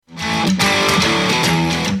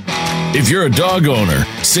If you're a dog owner,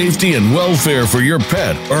 safety and welfare for your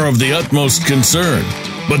pet are of the utmost concern.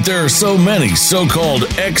 But there are so many so-called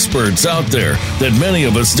experts out there that many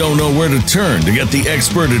of us don't know where to turn to get the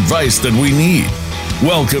expert advice that we need.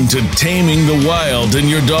 Welcome to Taming the Wild in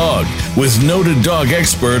Your Dog with noted dog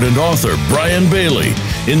expert and author Brian Bailey.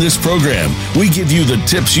 In this program, we give you the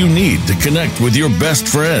tips you need to connect with your best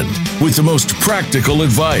friend with the most practical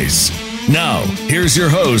advice. Now, here's your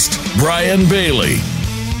host, Brian Bailey.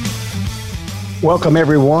 Welcome,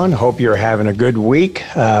 everyone. Hope you're having a good week.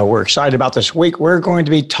 We're excited about this week. We're going to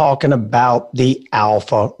be talking about the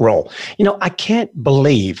alpha role. You know, I can't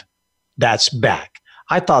believe that's back.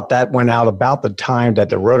 I thought that went out about the time that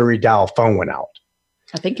the rotary dial phone went out.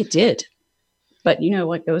 I think it did. But you know,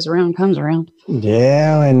 what goes around comes around.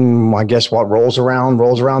 Yeah, and I guess what rolls around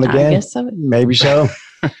again? I guess so. Maybe so.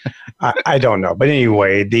 I don't know. But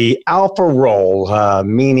anyway, the alpha role,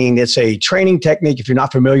 meaning it's a training technique, if you're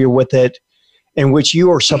not familiar with it, in which you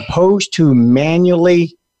are supposed to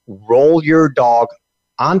manually roll your dog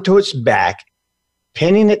onto its back,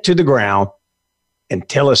 pinning it to the ground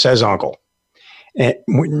until it says uncle. And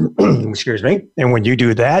when, excuse me. And when you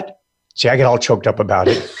do that, see, I get all choked up about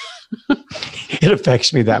it. It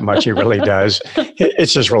affects me that much. It really does.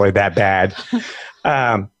 It's just really that bad.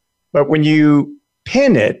 But when you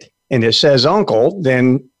pin it and it says uncle,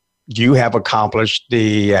 then you have accomplished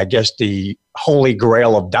the holy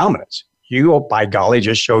grail of dominance. You, by golly,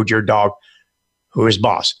 just showed your dog who is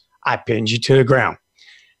boss. I pinned you to the ground.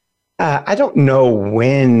 I don't know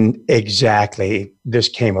when exactly this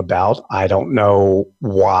came about. I don't know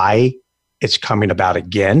why it's coming about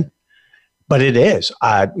again, but it is.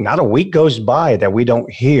 Not a week goes by that we don't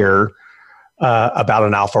hear about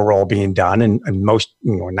an alpha role being done, and most,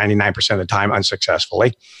 99% of the time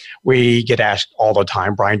unsuccessfully. We get asked all the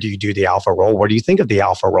time, Brian, do you do the alpha role? What do you think of the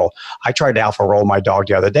alpha role? I tried to alpha role my dog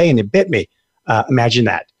the other day and it bit me. Imagine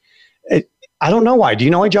that. I don't know why. Do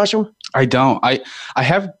you know why, Joshua? I don't. I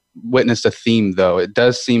have witnessed a theme, though. It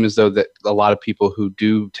does seem as though that a lot of people who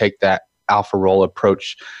do take that alpha role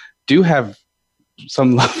approach do have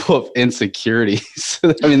some level of insecurities.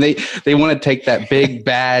 I mean, they want to take that big,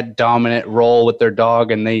 bad, dominant role with their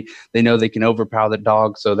dog, and they know they can overpower the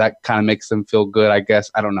dog, so that kind of makes them feel good, I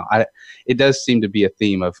guess. I don't know. It does seem to be a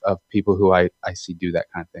theme of people who I see do that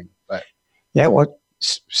kind of thing. But yeah, well,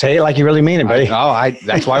 say it like you really mean it, buddy.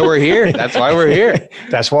 That's why we're here. That's why we're here.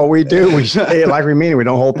 That's what we do. We say it like we mean it. We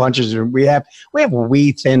don't hold punches. We have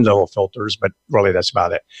wee thin little filters, but really that's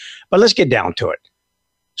about it. But let's get down to it.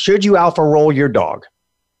 Should you alpha roll your dog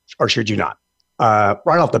or should you not?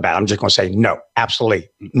 Right off the bat, I'm just going to say no, absolutely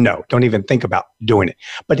no. Don't even think about doing it.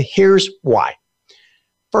 But here's why.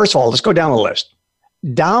 First of all, let's go down the list.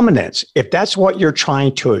 Dominance, if that's what you're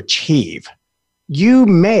trying to achieve, you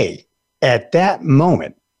may at that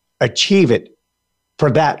moment achieve it for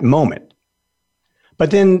that moment. But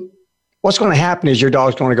then what's going to happen is your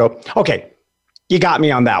dog's going to go, okay, you got me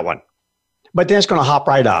on that one. But then it's going to hop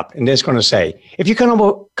right up and then it's going to say, if you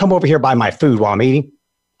come over here by my food while I'm eating,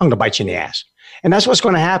 I'm going to bite you in the ass. And that's what's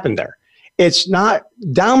going to happen there. It's not,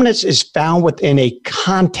 dominance is found within a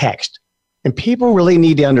context. And people really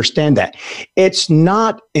need to understand that. It's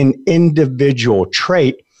not an individual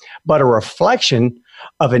trait, but a reflection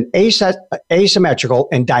of an asymmetrical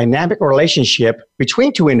and dynamic relationship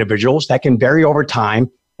between two individuals that can vary over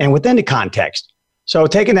time and within the context. So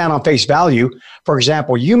taking that on face value, for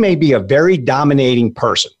example, you may be a very dominating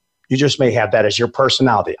person. You just may have that as your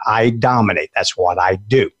personality. I dominate. That's what I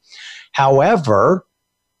do. However,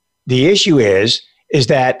 the issue is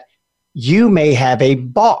that you may have a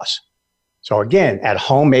boss. So again, at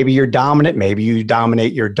home, maybe you're dominant. Maybe you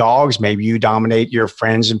dominate your dogs. Maybe you dominate your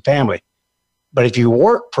friends and family. But if you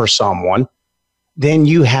work for someone, then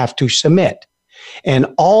you have to submit. And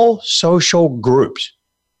all social groups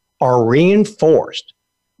are reinforced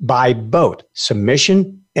by both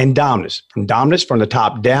submission and dominance. Dominance from the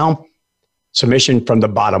top down, submission from the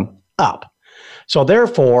bottom up. So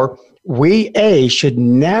therefore, we should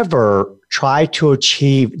never try to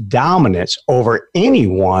achieve dominance over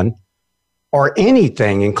anyone or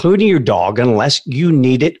anything, including your dog, unless you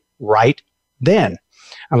need it right then,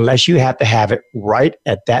 unless you have to have it right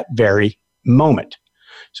at that very moment.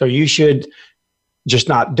 So you should just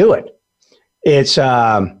not do it. It's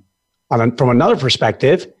from another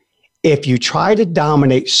perspective, if you try to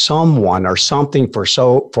dominate someone or something for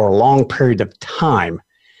a long period of time,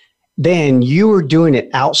 then you are doing it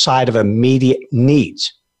outside of immediate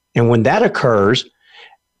needs. And when that occurs,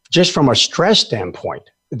 just from a stress standpoint,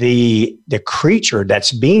 the creature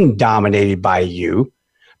that's being dominated by you,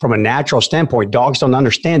 from a natural standpoint, dogs don't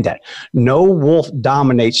understand that. No wolf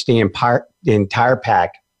dominates the entire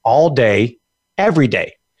pack all day, every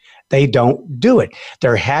day. They don't do it.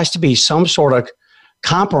 There has to be some sort of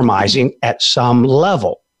compromising at some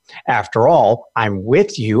level. After all, I'm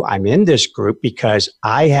with you. I'm in this group because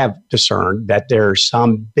I have discerned that there's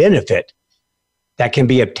some benefit that can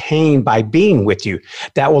be obtained by being with you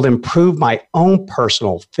that will improve my own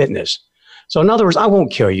personal fitness. So in other words, I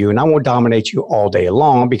won't kill you and I won't dominate you all day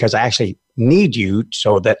long because I actually need you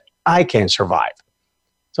so that I can survive.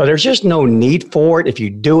 So there's just no need for it. If you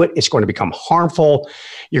do it, it's going to become harmful.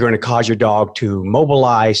 You're going to cause your dog to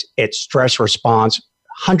mobilize its stress response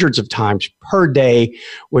hundreds of times per day,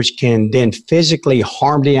 which can then physically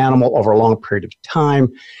harm the animal over a long period of time.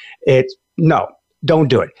 No, don't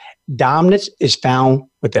do it. Dominance is found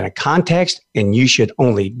within a context, and you should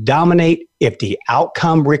only dominate if the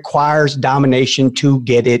outcome requires domination to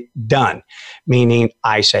get it done. Meaning,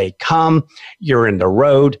 I say, come, you're in the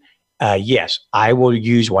road. Yes, I will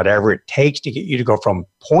use whatever it takes to get you to go from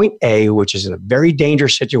point A, which is in a very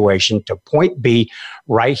dangerous situation, to point B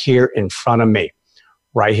right here in front of me,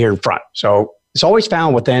 right here in front. So it's always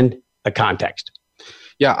found within a context.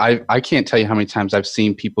 Yeah, I can't tell you how many times I've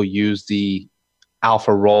seen people use the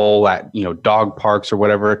alpha role at dog parks or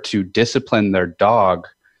whatever to discipline their dog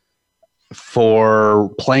for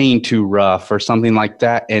playing too rough or something like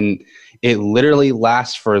that. And it literally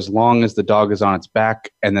lasts for as long as the dog is on its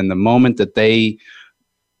back. And then the moment that they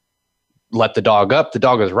let the dog up, the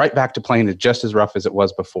dog is right back to playing it just as rough as it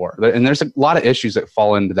was before. And there's a lot of issues that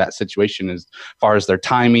fall into that situation as far as their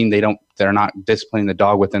timing. They're not disciplining the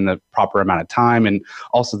dog within the proper amount of time. And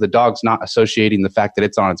also the dog's not associating the fact that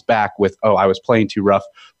it's on its back with, oh, I was playing too rough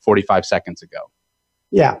 45 seconds ago.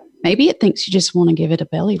 Yeah. Maybe it thinks you just want to give it a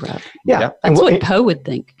belly rub. Yeah. That's what Poe would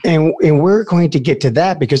think. And we're going to get to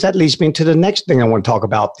that because that leads me to the next thing I want to talk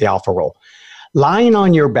about, the alpha role. Lying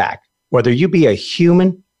on your back, whether you be a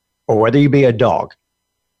human or whether you be a dog,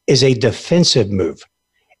 is a defensive move.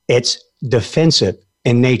 It's defensive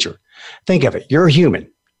in nature. Think of it. You're a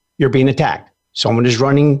human. You're being attacked. Someone is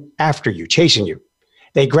running after you, chasing you.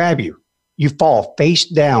 They grab you. You fall face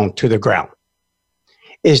down to the ground.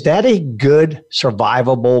 Is that a good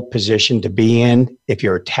survivable position to be in if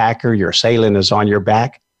your attacker, your assailant is on your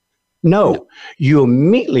back? No. You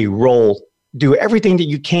immediately roll, do everything that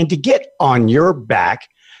you can to get on your back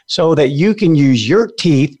so that you can use your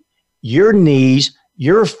teeth, your knees,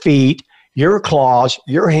 your feet, your claws,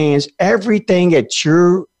 your hands, everything at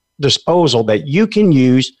your disposal that you can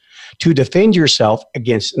use to defend yourself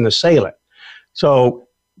against an assailant. So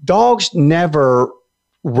dogs never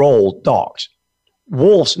roll dogs.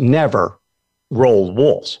 Wolves never roll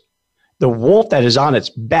wolves. The wolf that is on its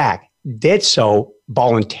back did so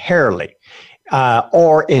voluntarily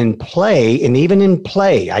or in play. And even in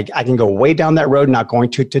play, I can go way down that road, not going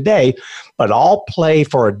to today, but all play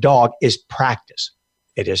for a dog is practice.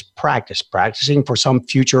 It is practicing for some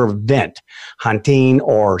future event, hunting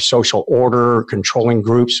or social order, controlling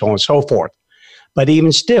groups, so on and so forth. But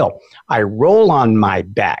even still, I roll on my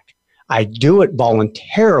back. I do it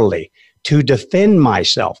voluntarily to defend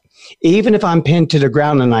myself. Even if I'm pinned to the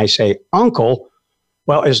ground and I say, uncle,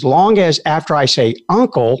 well, as long as after I say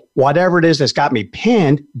uncle, whatever it is that's got me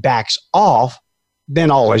pinned backs off,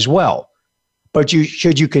 then all is well. But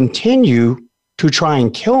should you continue to try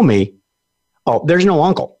and kill me, oh, there's no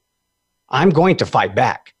uncle. I'm going to fight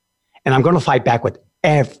back. And I'm going to fight back with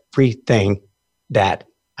everything that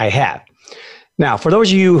I have. Now, for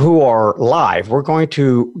those of you who are live, we're going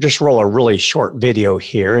to just roll a really short video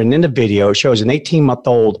here. And in the video, it shows an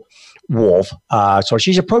 18-month-old wolf. So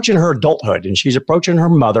she's approaching her adulthood, and she's approaching her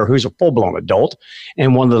mother, who's a full-blown adult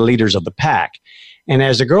and one of the leaders of the pack. And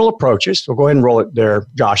as the girl approaches, we'll go ahead and roll it there,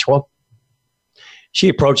 Joshua. She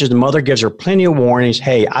approaches, the mother gives her plenty of warnings.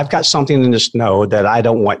 Hey, I've got something in the snow that I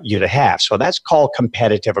don't want you to have. So that's called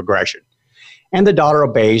competitive aggression. And the daughter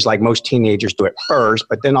obeys like most teenagers do at first,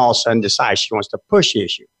 but then all of a sudden decides she wants to push the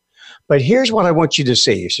issue. But here's what I want you to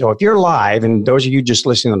see. So if you're live, and those of you just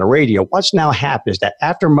listening on the radio, what's now happened is that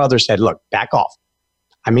after mother said, look, back off.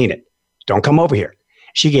 I mean it. Don't come over here.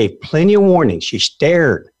 She gave plenty of warnings. She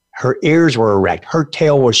stared. Her ears were erect. Her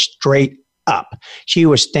tail was straight up. She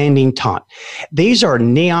was standing taut. These are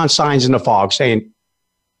neon signs in the fog saying,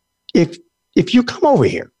 if you come over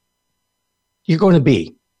here, you're going to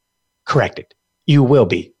be corrected. You will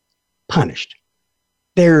be punished.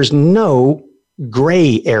 There's no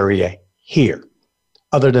gray area here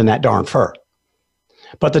other than that darn fur.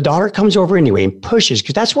 But the daughter comes over anyway and pushes,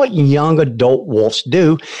 because that's what young adult wolves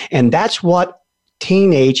do. And that's what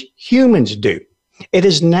teenage humans do. It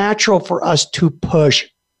is natural for us to push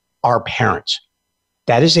our parents.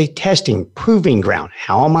 That is a testing, proving ground.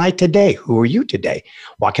 How am I today? Who are you today?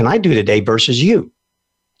 What can I do today versus you?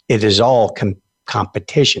 It is all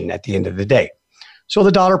competition at the end of the day. So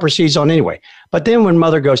the daughter proceeds on anyway. But then when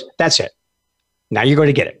mother goes, that's it. Now you're going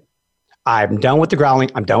to get it. I'm done with the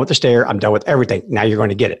growling. I'm done with the stare. I'm done with everything. Now you're going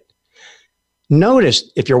to get it.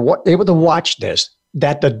 Notice, if you're able to watch this,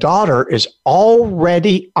 that the daughter is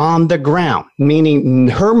already on the ground, meaning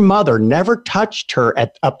her mother never touched her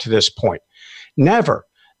up to this point. Never.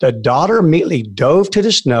 The daughter immediately dove to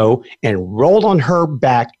the snow and rolled on her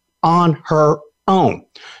back on her own.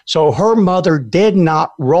 So her mother did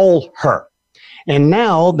not roll her. And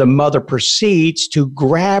now the mother proceeds to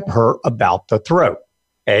grab her about the throat.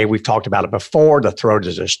 We've talked about it before. The throat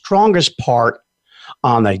is the strongest part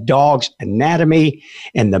on a dog's anatomy,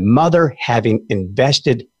 and the mother, having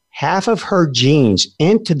invested half of her genes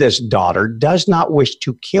into this daughter, does not wish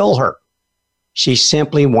to kill her. She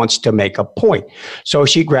simply wants to make a point. So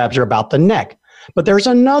she grabs her about the neck. But there's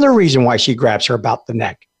another reason why she grabs her about the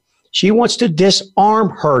neck. She wants to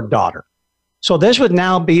disarm her daughter. So this would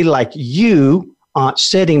now be like you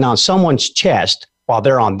sitting on someone's chest while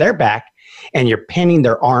they're on their back, and you're pinning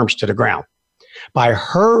their arms to the ground. By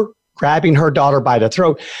her grabbing her daughter by the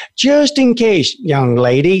throat, just in case, young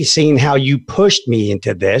lady, seeing how you pushed me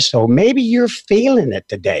into this, so maybe you're feeling it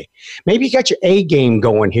today. Maybe you got your A game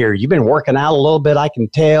going here. You've been working out a little bit, I can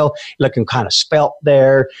tell. Looking kind of svelte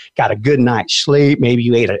there, got a good night's sleep. Maybe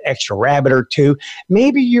you ate an extra rabbit or two.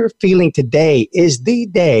 Maybe you're feeling today is the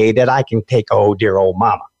day that I can take, oh, dear old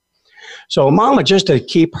mama. So mama, just to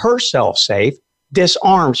keep herself safe,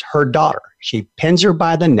 disarms her daughter. She pins her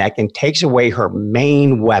by the neck and takes away her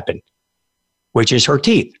main weapon, which is her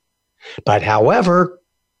teeth. But however,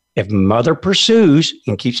 if mother pursues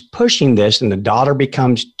and keeps pushing this and the daughter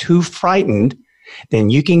becomes too frightened, then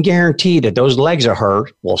you can guarantee that those legs of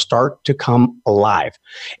hers will start to come alive.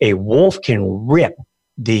 A wolf can rip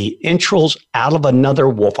the entrails out of another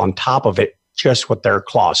wolf on top of it just with their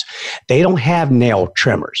claws. They don't have nail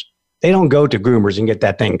trimmers. They don't go to groomers and get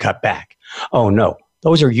that thing cut back. Oh, no.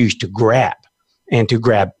 Those are used to grab, and to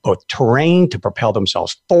grab both terrain to propel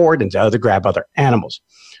themselves forward and to grab other animals.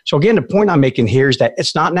 So again, the point I'm making here is that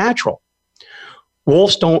it's not natural.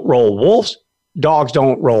 Wolves don't roll wolves. Dogs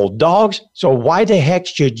don't roll dogs. So why the heck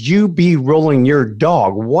should you be rolling your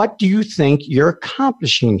dog? What do you think you're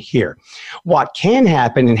accomplishing here? What can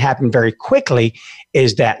happen, and happen very quickly,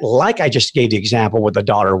 is that, like I just gave the example with the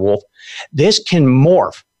daughter wolf, this can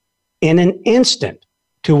morph in an instant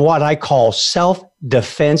to what I call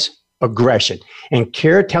self-defense aggression. And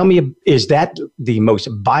Kara, tell me, is that the most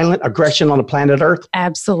violent aggression on the planet Earth?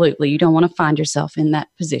 Absolutely. You don't want to find yourself in that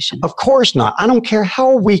position. Of course not. I don't care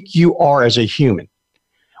how weak you are as a human.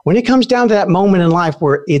 When it comes down to that moment in life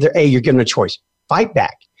where either A, you're given a choice, fight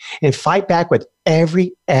back, and fight back with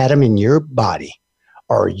every atom in your body,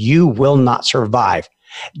 or you will not survive.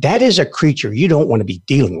 That is a creature you don't want to be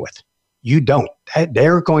dealing with. You don't.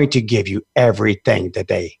 They're going to give you everything that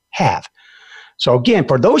they have. So again,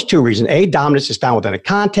 for those two reasons, A, dominance is found within a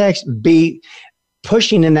context. B,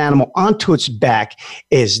 pushing an animal onto its back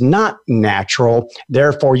is not natural.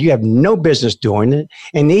 Therefore, you have no business doing it.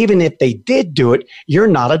 And even if they did do it, you're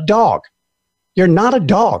not a dog. You're not a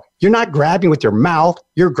dog. You're not grabbing with your mouth.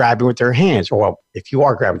 You're grabbing with your hands. Well, if you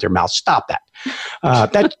are grabbing with your mouth, stop that.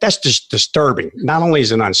 That's just disturbing. Not only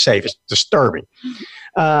is it unsafe, it's disturbing.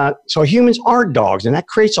 So humans are dogs, and that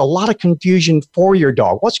creates a lot of confusion for your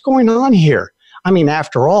dog. What's going on here? I mean,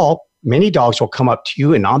 after all, many dogs will come up to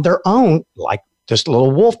you and on their own, like this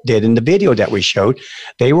little wolf did in the video that we showed,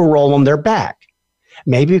 they will roll on their back.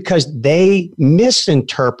 Maybe because they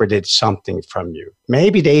misinterpreted something from you.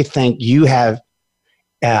 Maybe they think you have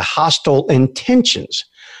hostile intentions.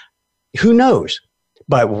 Who knows?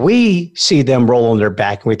 But we see them roll on their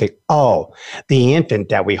back and we think, oh, the infant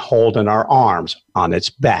that we hold in our arms on its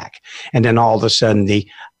back. And then all of a sudden the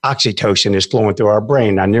oxytocin is flowing through our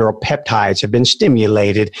brain. Our neuropeptides have been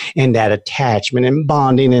stimulated in that attachment and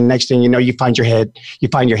bonding. And next thing you know, you find your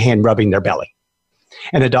hand rubbing their belly.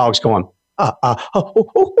 And the dog's going, hey,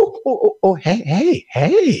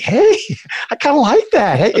 I kind of like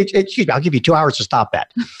that. Hey, excuse me, I'll give you 2 hours to stop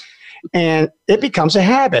that. And it becomes a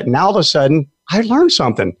habit. And all of a sudden, I learned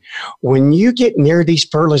something. When you get near these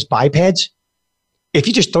furless bipeds, if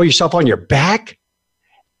you just throw yourself on your back,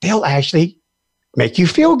 they'll actually make you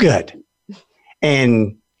feel good.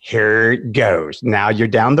 And here it goes. Now you're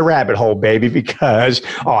down the rabbit hole, baby, because,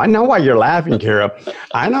 I know why you're laughing, Kara.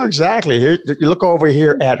 I know exactly. Here, you look over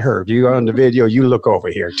here at her. You on the video, you look over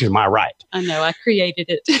here to my right. I know. I created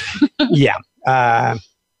it. Yeah.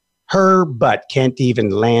 Her butt can't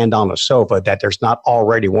even land on a sofa that there's not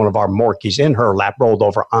already one of our Morkies in her lap rolled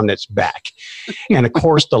over on its back. And of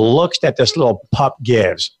course, the looks that this little pup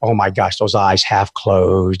gives, oh my gosh, those eyes half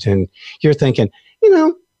closed. And you're thinking, I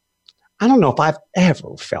don't know if I've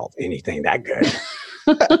ever felt anything that good.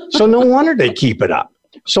 So no wonder they keep it up.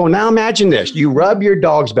 So now imagine this. You rub your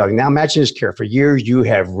dog's belly. Now imagine this, Kara. For years, you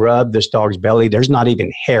have rubbed this dog's belly. There's not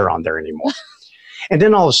even hair on there anymore. And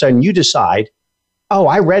then all of a sudden you decide, oh,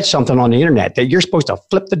 I read something on the internet that you're supposed to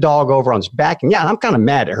flip the dog over on its back. And yeah, I'm kind of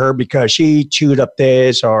mad at her because she chewed up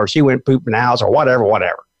this or she went poop in the house or whatever.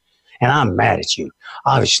 And I'm mad at you,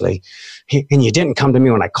 obviously. And you didn't come to me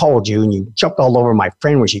when I called you and you jumped all over my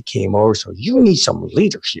friend when she came over. So you need some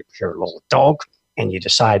leadership here, little dog. And you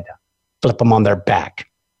decide to flip them on their back.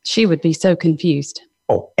 She would be so confused.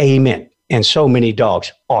 Oh, amen. And so many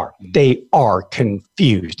dogs are. They are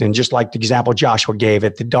confused. And just like the example Joshua gave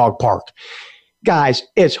at the dog park, guys,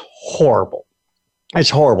 it's horrible. It's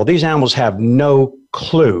horrible. These animals have no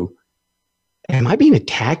clue. Am I being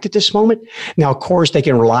attacked at this moment? Now, of course, they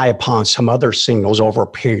can rely upon some other signals over a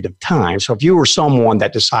period of time. So if you were someone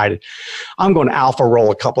that decided, I'm going to alpha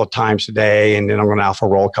roll a couple of times today, and then I'm going to alpha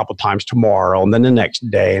roll a couple of times tomorrow, and then the next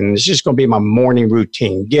day, and it's just going to be my morning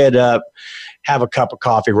routine. Get up, have a cup of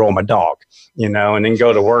coffee, roll my dog, and then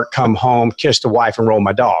go to work, come home, kiss the wife, and roll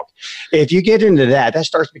my dog. If you get into that, that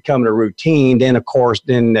starts becoming a routine. Then, of course,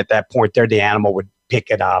 at that point there, the animal would pick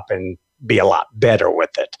it up and be a lot better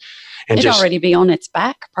with it. And it'd already be on its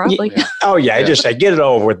back, probably. Yeah. Oh, yeah. I just say, get it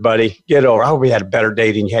over with, buddy. Get it over. I hope you had a better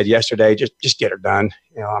day than you had yesterday. Just get her done.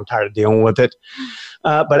 I'm tired of dealing with it.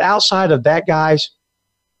 But outside of that, guys,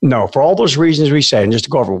 no, for all those reasons we said, and just to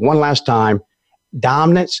go over one last time,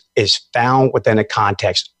 dominance is found within a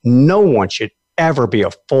context. No one should ever be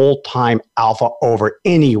a full-time alpha over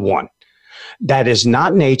anyone. That is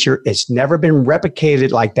not nature. It's never been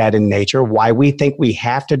replicated like that in nature. Why we think we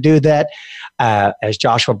have to do that, as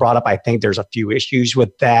Joshua brought up, I think there's a few issues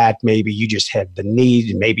with that. Maybe you just have the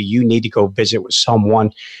need, and maybe you need to go visit with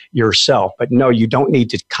someone yourself. But no, you don't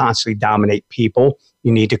need to constantly dominate people.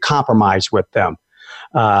 You need to compromise with them.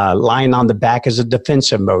 Lying on the back is a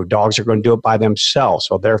defensive mode. Dogs are going to do it by themselves.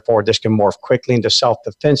 So therefore, this can morph quickly into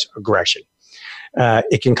self-defense aggression.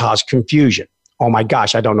 It can cause confusion. Oh my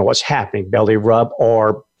gosh, I don't know what's happening. Belly rub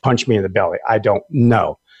or punch me in the belly. I don't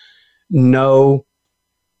know. No,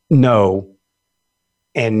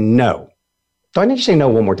 and no. Do I need to say no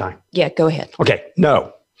one more time? Yeah, go ahead. Okay,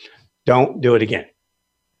 no. Don't do it again.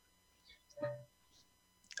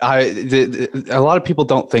 A lot of people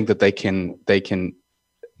don't think that they can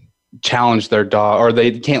challenge their dog, or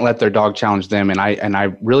they can't let their dog challenge them. And I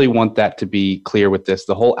really want that to be clear with this.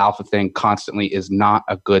 The whole alpha thing constantly is not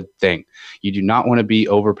a good thing. You do not want to be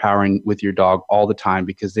overpowering with your dog all the time,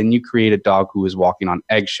 because then you create a dog who is walking on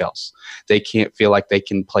eggshells. They can't feel like they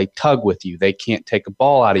can play tug with you. They can't take a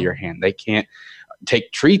ball out of your hand. They can't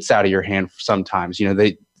take treats out of your hand sometimes.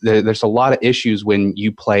 There's a lot of issues when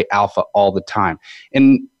you play alpha all the time.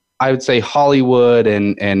 And I would say Hollywood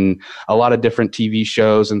and a lot of different TV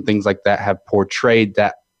shows and things like that have portrayed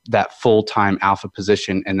that full-time alpha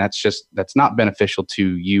position, and that's not beneficial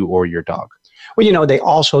to you or your dog. Well, they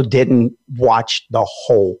also didn't watch the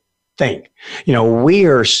whole thing. We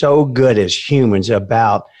are so good as humans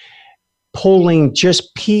about pulling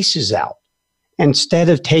just pieces out instead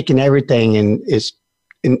of taking everything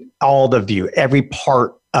in all the view, every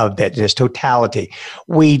part of that, this totality.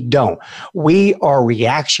 We don't. We are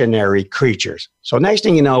reactionary creatures. So next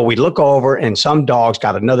thing you know, we look over and some dog's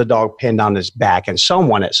got another dog pinned on his back, and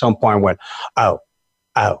someone at some point went, oh,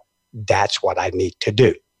 that's what I need to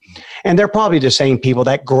do. And they're probably the same people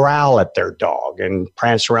that growl at their dog and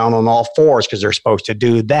prance around on all fours because they're supposed to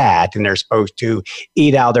do that, and they're supposed to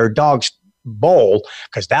eat out of their dog's bowl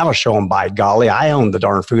because that'll show them, by golly, I own the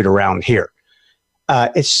darn food around here.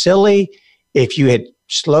 It's silly. If you had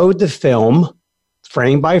slowed the film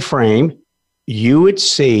frame by frame, you would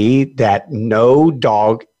see that no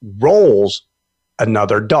dog rolls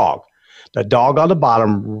another dog. The dog on the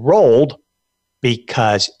bottom rolled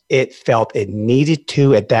because it felt it needed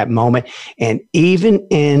to at that moment. And even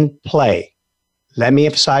in play, let me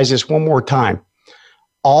emphasize this one more time,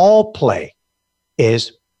 all play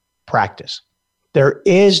is practice. There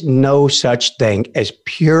is no such thing as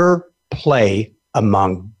pure play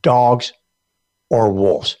among dogs or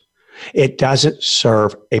wolves. It doesn't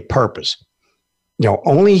serve a purpose.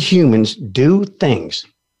 Only humans do things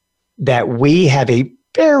that we have a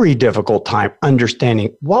very difficult time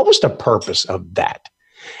understanding what was the purpose of that.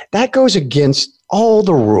 That goes against all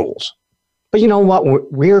the rules. But you know what?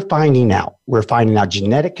 We're finding out. We're finding out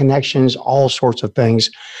genetic connections, all sorts of things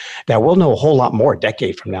that we'll know a whole lot more a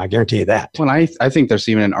decade from now. I guarantee you that. Well, I think there's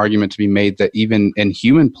even an argument to be made that even in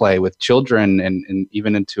human play with children and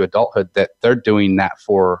even into adulthood, that they're doing that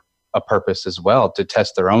for a purpose as well, to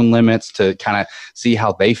test their own limits, to kind of see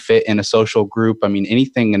how they fit in a social group. I mean,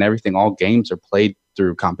 anything and everything, all games are played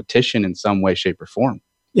through competition in some way, shape, or form.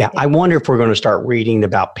 Yeah, I wonder if we're going to start reading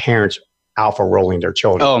about parents alpha rolling their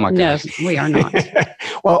children. Oh my No, gosh. we are not.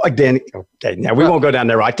 Well, again, okay, now we won't go down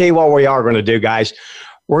there. I'll tell you what we are going to do, guys.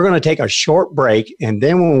 We're going to take a short break, and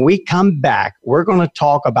then when we come back, we're going to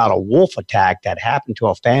talk about a wolf attack that happened to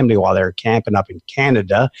a family while they were camping up in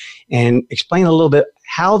Canada and explain a little bit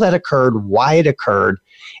how that occurred, why it occurred,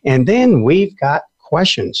 and then we've got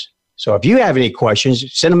questions. So if you have any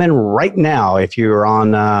questions, send them in right now. If you're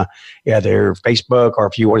on either Facebook, or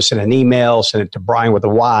if you want to send an email, send it to Brian with a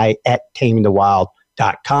Y at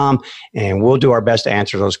tamingthewild.com, and we'll do our best to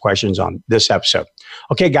answer those questions on this episode.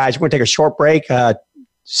 Okay, guys, we're going to take a short break.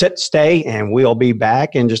 Sit, stay, and we'll be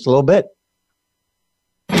back in just a little bit.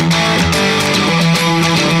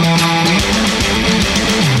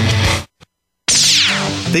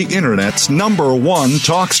 The Internet's #1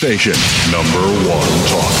 talk station. #1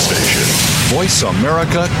 talk station.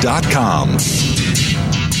 VoiceAmerica.com.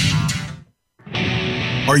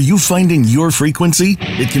 Are you finding your frequency?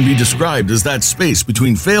 It can be described as that space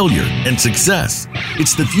between failure and success.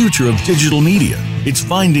 It's the future of digital media. It's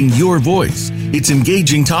finding your voice. It's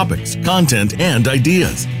engaging topics, content, and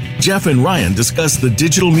ideas. Jeff and Ryan discuss the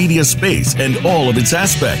digital media space and all of its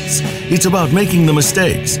aspects. It's about making the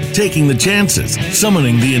mistakes, taking the chances,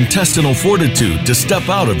 summoning the intestinal fortitude to step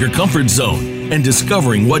out of your comfort zone, and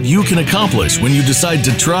discovering what you can accomplish when you decide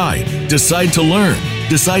to try, decide to learn,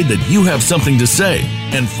 decide that you have something to say,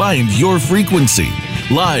 and find your frequency.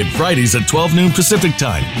 Live Fridays at 12 noon Pacific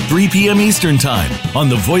Time, 3 p.m. Eastern Time on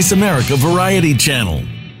the Voice America Variety Channel.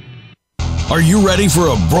 Are you ready for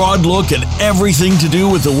a broad look at everything to do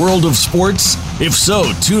with the world of sports? If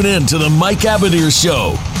so, tune in to the Mike Abadir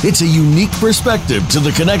Show. It's a unique perspective to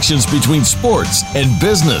the connections between sports and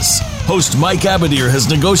business. Host Mike Abadir has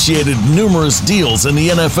negotiated numerous deals in the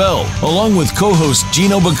NFL. Along with co-host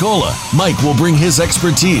Gino Bacola, Mike will bring his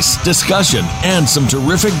expertise, discussion, and some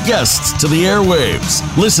terrific guests to the airwaves.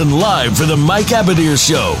 Listen live for the Mike Abadir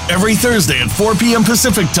Show every Thursday at 4 p.m.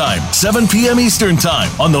 Pacific Time, 7 p.m. Eastern Time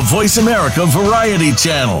on the Voice America Variety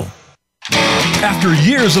Channel. After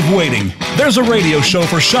years of waiting, there's a radio show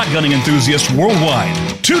for shotgunning enthusiasts worldwide.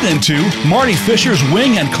 Tune into Marty Fisher's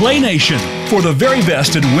Wing and Clay Nation for the very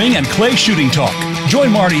best in wing and clay shooting talk.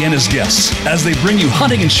 Join Marty and his guests as they bring you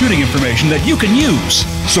hunting and shooting information that you can use.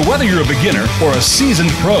 So whether you're a beginner or a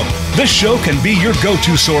seasoned pro, this show can be your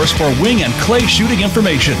go-to source for wing and clay shooting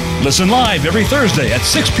information. Listen live every Thursday at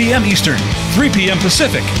 6 p.m. Eastern, 3 p.m.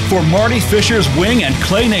 Pacific for Marty Fisher's Wing and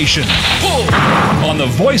Clay Nation on the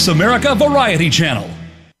Voice America Variety Channel.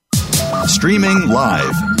 Streaming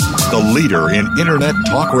live. The leader in Internet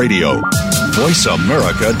talk radio.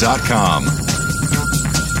 VoiceAmerica.com.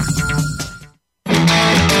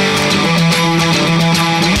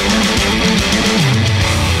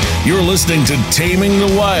 You're listening to Taming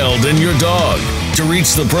the Wild and Your Dog. To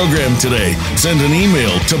reach the program today, send an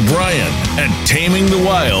email to Brian at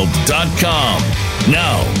tamingthewild.com.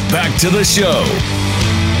 Now, back to the show.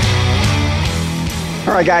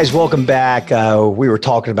 All right, guys, welcome back. We were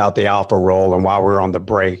talking about the alpha role, and while we were on the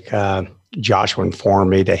break, Joshua informed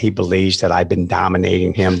me that he believes that I've been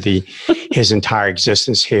dominating him his entire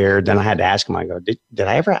existence here. Then I had to ask him, I go, did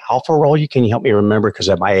I ever alpha role you? Can you help me remember? Because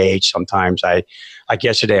at my age, sometimes like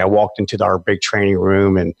yesterday, I walked into our big training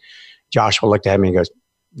room and Joshua looked at me and goes,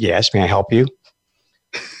 yes, may I help you?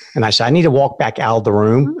 And I said, I need to walk back out of the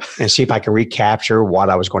room and see if I can recapture what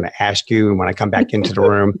I was going to ask you. And when I come back into the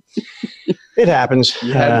room, it happens.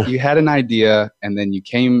 You had an idea, and then you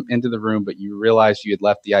came into the room, but you realized you had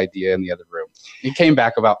left the idea in the other room. You came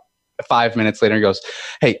back about 5 minutes later and goes,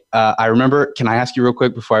 hey, I remember, can I ask you real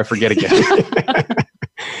quick before I forget again?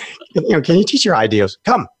 Can you teach your ideas?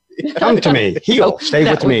 Come to me. Heal. Stay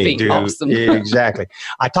with me, dude. Awesome. Yeah, exactly.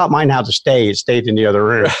 I taught mine how to stay. It stayed in the other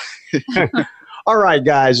room. All right,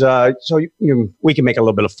 guys. So we can make a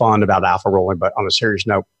little bit of fun about alpha rolling, but on a serious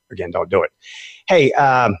note, again, don't do it. Hey,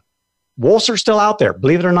 wolves are still out there.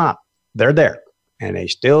 Believe it or not, they're there, and they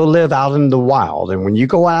still live out in the wild. And when you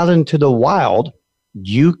go out into the wild,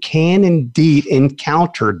 you can indeed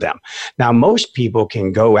encounter them. Now, most people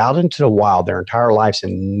can go out into the wild their entire lives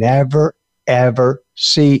and never, ever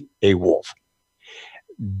see a wolf.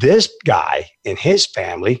 This guy and his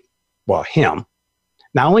family, well, him,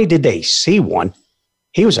 not only did they see one,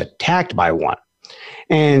 he was attacked by one.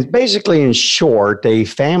 And basically, in short, a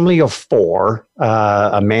family of four,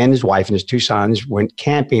 a man, his wife, and his two sons went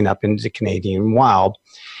camping up into the Canadian wild.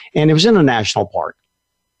 And it was in a national park.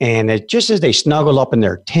 And just as they snuggled up in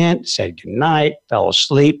their tent, said goodnight, fell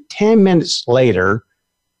asleep, 10 minutes later,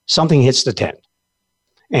 something hits the tent.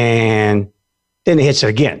 And then it hits it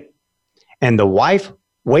again. And the wife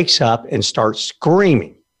wakes up and starts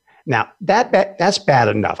screaming. Now, that's bad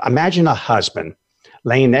enough. Imagine a husband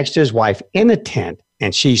laying next to his wife in a tent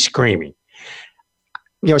and she's screaming.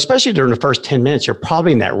 Especially during the first 10 minutes, you're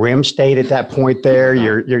probably in that REM state at that point there.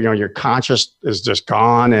 Your conscious is just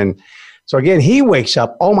gone. And so again, he wakes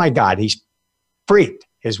up. Oh my God, he's freaked.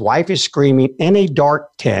 His wife is screaming in a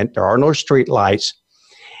dark tent. There are no street lights.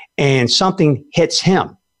 And something hits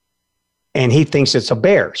him. And he thinks it's a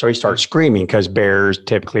bear. So he starts screaming because bears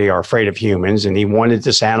typically are afraid of humans. And he wanted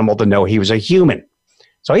this animal to know he was a human.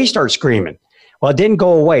 So he starts screaming. Well, it didn't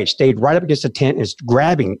go away. It stayed right up against the tent. It's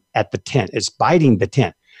grabbing at the tent. It's biting the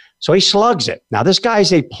tent. So he slugs it. Now, this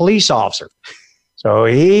guy's a police officer. So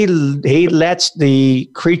he lets the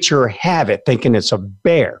creature have it, thinking it's a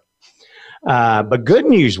bear. But good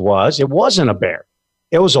news was it wasn't a bear.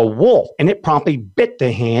 It was a wolf, and it promptly bit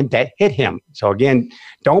the hand that hit him. So again,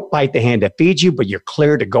 don't bite the hand that feeds you, but you're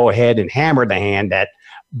clear to go ahead and hammer the hand that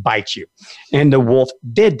bites you. And the wolf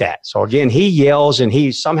did that. So again, he yells and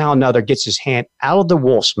he somehow or another gets his hand out of the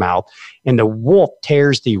wolf's mouth, and the wolf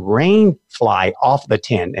tears the rain fly off the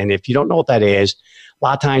tent. And if you don't know what that is, a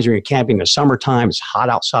lot of times when you're camping in the summertime, it's hot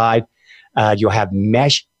outside, you'll have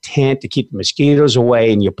mesh tent to keep the mosquitoes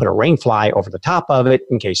away, and you put a rain fly over the top of it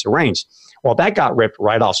in case it rains. Well, that got ripped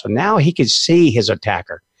right off. So now he could see his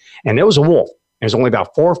attacker, and it was a wolf. It was only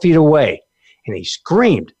about 4 feet away, and he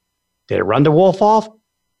screamed. Did it run the wolf off?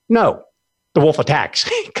 No. The wolf attacks,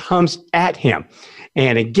 comes at him,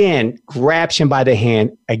 and again, grabs him by the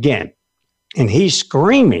hand again. And he's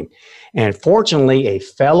screaming. And fortunately, a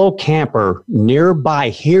fellow camper nearby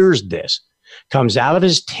hears this, comes out of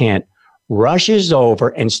his tent, rushes over,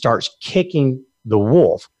 and starts kicking the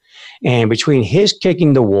wolf. And between his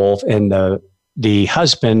kicking the wolf and the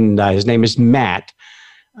husband, his name is Matt,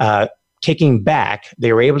 kicking back,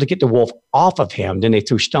 they were able to get the wolf off of him. Then they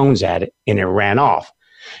threw stones at it, and it ran off.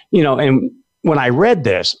 And when I read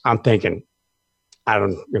this, I'm thinking,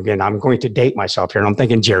 I'm going to date myself here, and I'm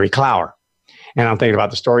thinking Jerry Clower. And I'm thinking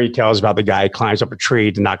about the story he tells about the guy who climbs up a tree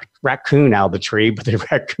to knock a raccoon out of the tree, but the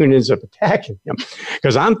raccoon ends up attacking him.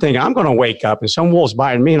 Because I'm thinking, I'm going to wake up and some wolf's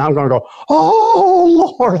biting me, and I'm going to go,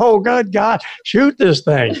 oh, Lord, oh, good God, shoot this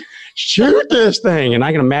thing. Shoot this thing. And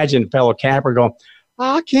I can imagine a fellow camper going,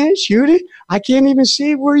 I can't shoot it. I can't even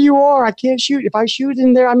see where you are. I can't shoot. If I shoot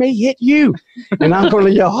in there, I may hit you. And I'm going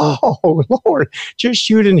to yell, oh, Lord, just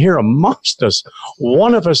shoot in here amongst us.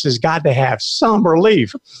 One of us has got to have some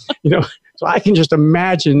relief. So I can just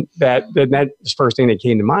imagine that's the first thing that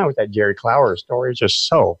came to mind with that Jerry Clower story. It's just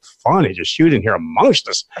so funny. Just shoot in here amongst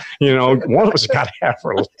us. One of us has got to have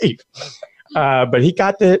relief. But he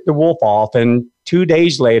got the wolf off, and 2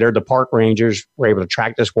 days later, the park rangers were able to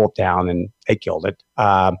track this wolf down, and they killed it.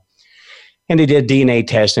 And they did DNA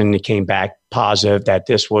testing, and it came back positive that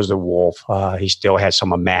this was the wolf. He still had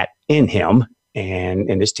some of Matt in him and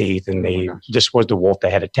in his teeth, and this was the wolf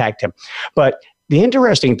that had attacked him. But the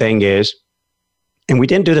interesting thing is, and we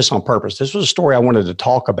didn't do this on purpose. This was a story I wanted to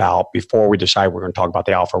talk about before we decided we're going to talk about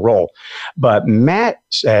the alpha roll. But Matt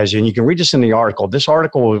says, and you can read this in the article, this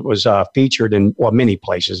article was featured in many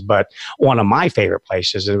places, but one of my favorite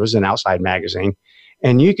places, it was an Outside magazine,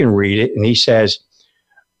 and you can read it. And he says,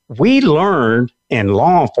 we learned in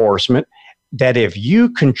law enforcement that if you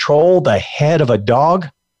control the head of a dog,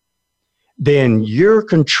 then you're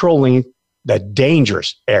controlling the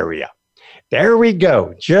dangerous area. There we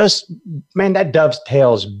go. That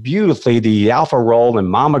dovetails beautifully the alpha roll and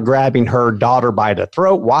mama grabbing her daughter by the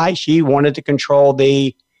throat. Why? She wanted to control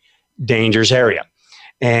the dangerous area.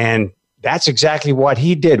 And that's exactly what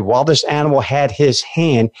he did. While this animal had his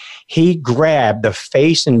hand, he grabbed the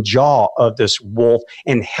face and jaw of this wolf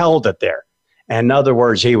and held it there. In other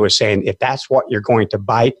words, he was saying, if that's what you're going to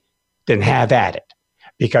bite, then have at it,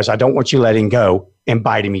 because I don't want you letting go and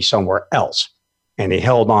biting me somewhere else. And he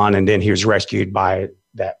held on, and then he was rescued by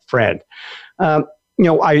that friend.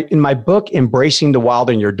 In my book, Embracing the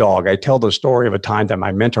Wild in Your Dog, I tell the story of a time that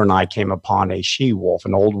my mentor and I came upon a she-wolf,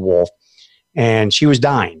 an old wolf, and she was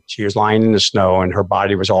dying. She was lying in the snow, and her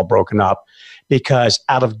body was all broken up because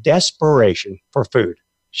out of desperation for food,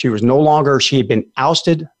 she had been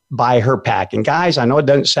ousted by her pack. And guys, I know it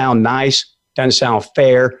doesn't sound nice, doesn't sound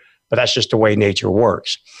fair, but that's just the way nature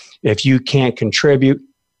works. If you can't contribute,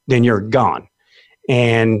 then you're gone.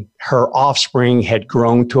 and her offspring had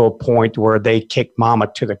grown to a point where they kicked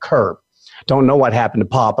Mama to the curb. Don't know what happened to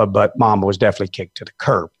Papa, but Mama was definitely kicked to the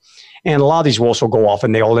curb. And a lot of these wolves will go off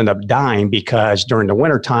and they all end up dying because during the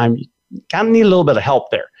wintertime, you kind of need a little bit of help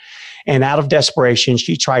there. And out of desperation,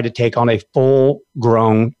 she tried to take on a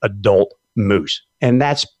full-grown adult moose. And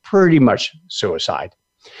that's pretty much suicide.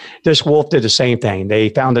 This wolf did the same thing. They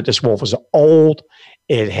found that this wolf was old.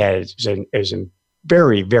 It was in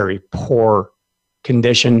very, very poor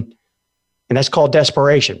condition. And that's called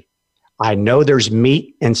desperation. I know there's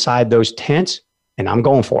meat inside those tents, and I'm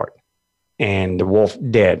going for it. And the wolf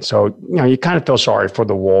did. So, you kind of feel sorry for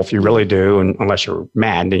the wolf. You really do. And unless you're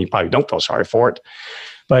mad, then you probably don't feel sorry for it.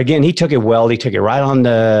 But again, he took it well. He took it right on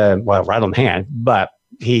the hand. But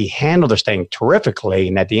he handled this thing terrifically.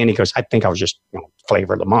 And at the end, he goes, I think I was just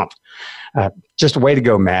flavor of the month. Just a way to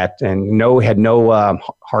go, Matt. And had no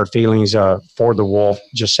hard feelings for the wolf.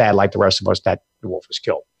 Just sad like the rest of us that the wolf was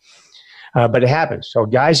killed. But it happens. So,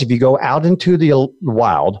 guys, if you go out into the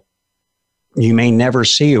wild, you may never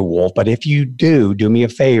see a wolf, but if you do me a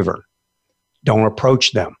favor. Don't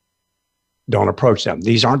approach them. Don't approach them.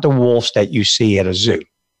 These aren't the wolves that you see at a zoo.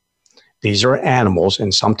 These are animals,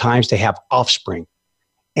 and sometimes they have offspring.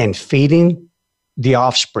 And feeding the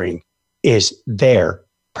offspring is their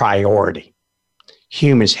priority.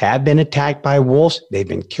 Humans have been attacked by wolves. They've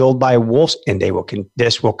been killed by wolves, and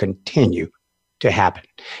this will continue to happen,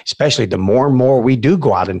 especially the more and more we do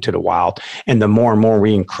go out into the wild and the more and more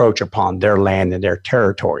we encroach upon their land and their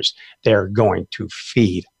territories, they're going to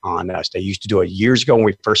feed on us. They used to do it years ago when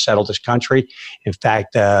we first settled this country. In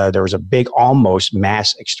fact, there was a big almost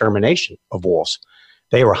mass extermination of wolves.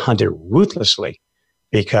 They were hunted ruthlessly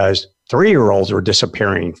because 3-year-olds were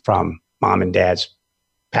disappearing from mom and dad's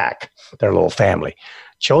pack, their little family.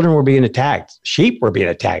 Children were being attacked. Sheep were being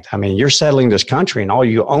attacked. I mean, you're settling this country and all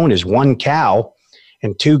you own is 1 cow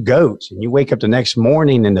and 2 goats. And you wake up the next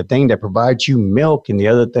morning and the thing that provides you milk and the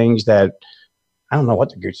other things that, I don't know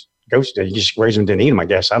what the goats do. You just raise them, didn't eat them, I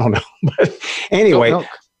guess. I don't know. But anyway,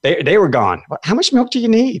 they were gone. How much milk do you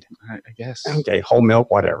need? I guess. Okay, whole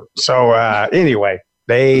milk, whatever. So anyway,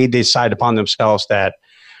 they decided upon themselves that,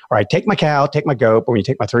 all right, take my cow, take my goat, but when you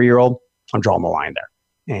take my 3-year-old, I'm drawing the line there.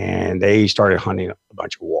 And they started hunting a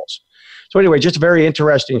bunch of wolves. So anyway, just a very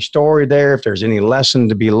interesting story there. If there's any lesson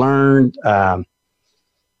to be learned,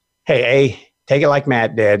 take it like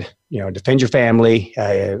Matt did. Defend your family.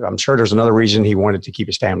 I'm sure there's another reason he wanted to keep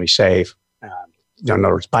his family safe. In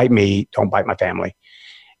other words, bite me, don't bite my family.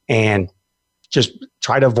 And just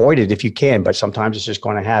try to avoid it if you can, but sometimes it's just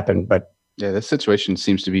going to happen. But yeah, this situation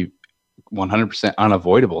seems to be 100%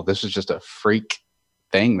 unavoidable. This is just a freak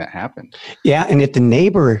thing that happened. Yeah, and if the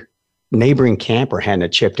neighboring camper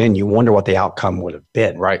hadn't chipped in, you wonder what the outcome would have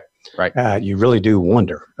been. Right. You really do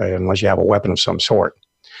wonder, unless you have a weapon of some sort.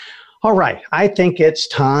 All right, I think it's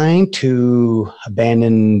time to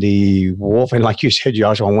abandon the wolf. And like you said,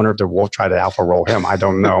 Josh, I wonder if the wolf tried to alpha roll him. I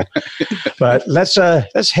don't know. But let's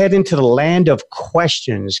head into the land of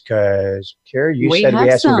questions because, Carrie, you said we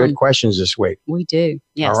had some good questions this week. We do,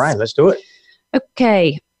 yes. All right, let's do it.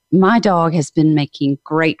 Okay. My dog has been making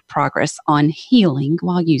great progress on healing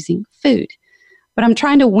while using food, but I'm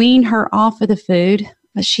trying to wean her off of the food,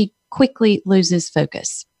 but she quickly loses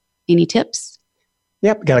focus. Any tips?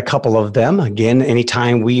 Yep, got a couple of them. Again,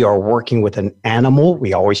 anytime we are working with an animal,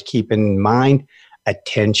 we always keep in mind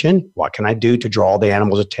attention. What can I do to draw the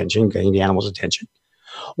animal's attention, gain the animal's attention?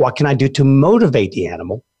 What can I do to motivate the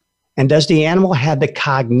animal? And does the animal have the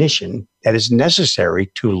cognition that is necessary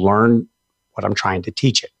to learn what I'm trying to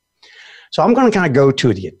teach it? So I'm going to kind of go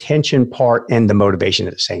to the attention part and the motivation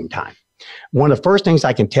at the same time. One of the first things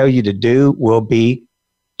I can tell you to do will be,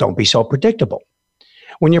 don't be so predictable.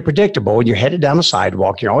 When you're predictable, you're headed down the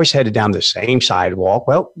sidewalk, you're always headed down the same sidewalk.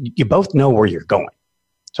 Well, you both know where you're going.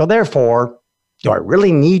 So therefore, do I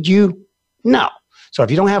really need you? No. So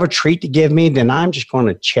if you don't have a treat to give me, then I'm just going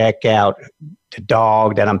to check out the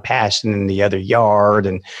dog that I'm passing in the other yard,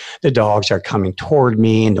 and the dogs are coming toward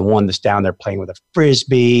me, and the one that's down there playing with a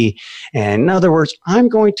Frisbee. And in other words, I'm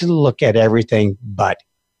going to look at everything but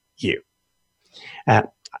you.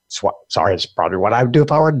 Sorry, it's probably what I would do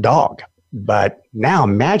if I were a dog. But now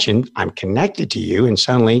imagine I'm connected to you, and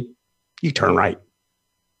suddenly you turn right.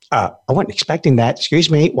 I wasn't expecting that. Excuse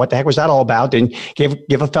me. What the heck was that all about? Didn't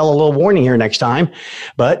give a fellow a little warning here next time.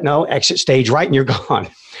 But no, exit stage right and you're gone.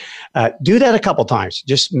 Do that a couple times.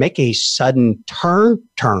 Just make a sudden turn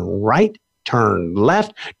right, turn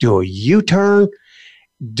left, do a U-turn.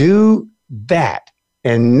 Do that.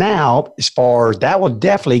 And now, as far as that will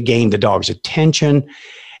definitely gain the dog's attention.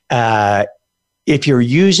 If you're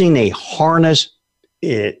using a harness,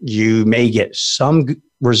 You may get some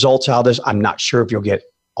results out of this. I'm not sure if you'll get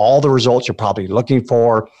all the results you're probably looking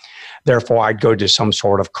for. Therefore, I'd go to some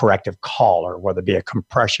sort of corrective collar, whether it be a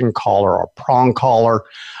compression collar or a prong collar.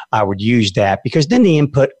 I would use that because then the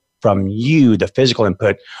input from you, the physical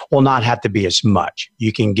input, will not have to be as much.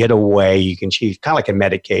 You can get away, you can achieve, kind of like a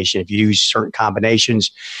medication. If you use certain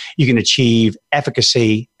combinations, you can achieve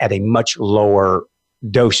efficacy at a much lower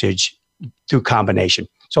dosage through combination.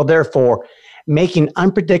 So therefore, making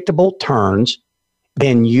unpredictable turns,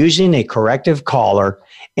 then using a corrective collar,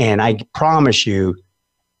 and I promise you,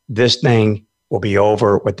 this thing will be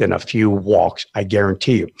over within a few walks, I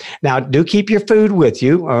guarantee you. Now, do keep your food with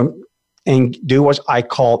you and do what I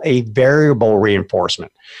call a variable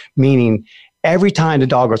reinforcement, meaning every time the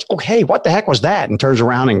dog goes, oh, hey, what the heck was that? And turns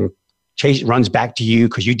around and runs back to you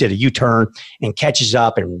because you did a U-turn and catches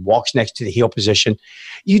up and walks next to the heel position.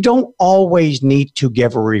 You don't always need to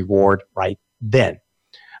give a reward right then.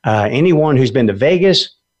 Anyone who's been to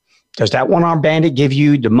Vegas, does that one-armed bandit give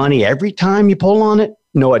you the money every time you pull on it?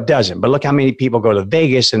 No, it doesn't. But look how many people go to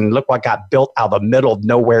Vegas and look what got built out of the middle of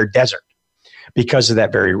nowhere desert because of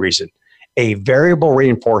that very reason. A variable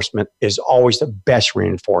reinforcement is always the best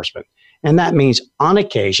reinforcement. And that means on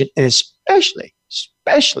occasion, and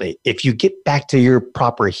especially if you get back to your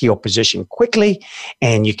proper heel position quickly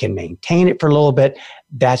and you can maintain it for a little bit,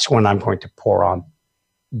 that's when I'm going to pour on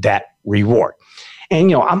that reward. And,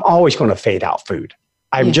 you know, I'm always going to fade out food.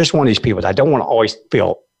 I'm just one of these people that I don't want to always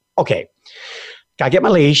feel, okay, got to get my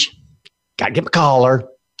leash, got to get my collar,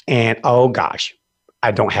 and oh gosh,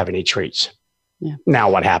 I don't have any treats. Yeah. Now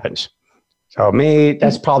what happens? So me,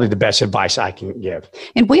 that's probably the best advice I can give.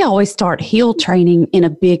 And we always start heel training in a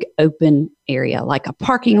big open area, like a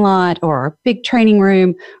parking lot or a big training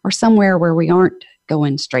room or somewhere where we aren't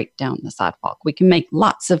going straight down the sidewalk. We can make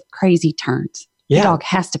lots of crazy turns. Yeah. The dog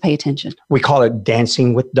has to pay attention. We call it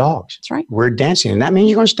dancing with dogs. That's right. We're dancing. And that means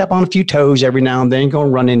you're going to step on a few toes every now and then. You're going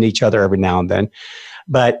to run into each other every now and then.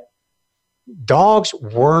 But dogs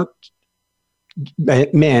weren't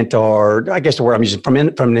meant, or I guess the word I'm using from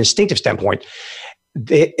an instinctive standpoint,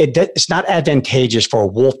 it's not advantageous for a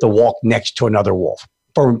wolf to walk next to another wolf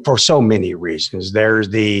for so many reasons. There's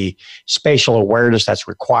the spatial awareness that's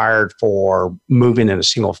required for moving in a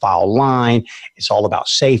single file line. It's all about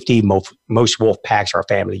safety. Most wolf packs are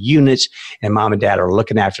family units, and mom and dad are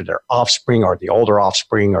looking after their offspring, or the older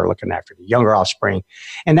offspring are looking after the younger offspring.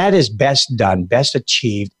 And that is best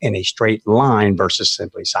achieved in a straight line versus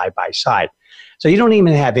simply side by side. So you don't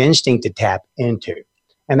even have instinct to tap into.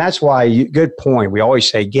 And that's why, good point, we always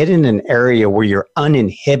say, get in an area where you're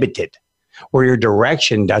uninhibited, where your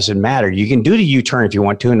direction doesn't matter. You can do the U-turn if you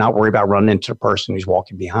want to and not worry about running into the person who's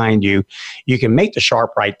walking behind you. You can make the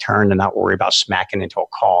sharp right turn and not worry about smacking into a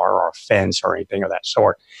car or a fence or anything of that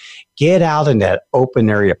sort. Get out in that open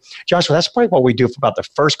area. Joshua, that's probably what we do for about the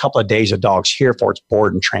first couple of days of dogs here for its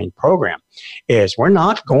board and train program, is we're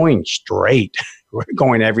not going straight. We're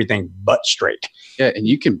going everything but straight. Yeah, and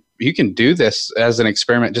you can do this as an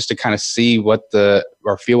experiment just to kind of see feel what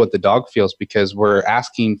the dog feels, because we're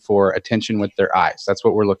asking for attention with their eyes. That's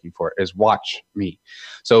what we're looking for, is watch me.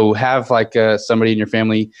 So have like somebody in your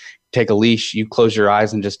family take a leash, you close your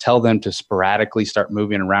eyes and just tell them to sporadically start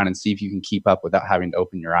moving around and see if you can keep up without having to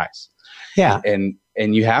open your eyes. Yeah.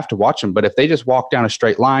 And you have to watch them. But if they just walk down a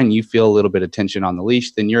straight line, you feel a little bit of tension on the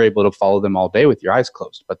leash, then you're able to follow them all day with your eyes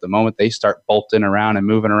closed. But the moment they start bolting around and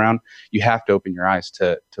moving around, you have to open your eyes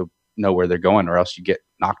to know where they're going, or else you get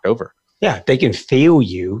knocked over. Yeah, if they can feel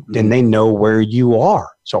you, then they know where you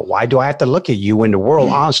are. So why do I have to look at you in the world,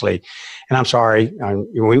 honestly? And I'm sorry,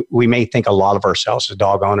 we may think a lot of ourselves as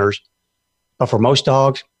dog owners, but for most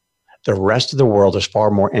dogs, the rest of the world is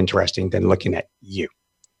far more interesting than looking at you.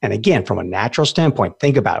 And again, from a natural standpoint,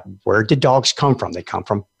 think about it. Where did dogs come from? They come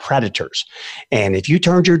from predators. And if you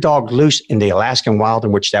turned your dog loose in the Alaskan wild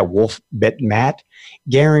in which that wolf bit Matt,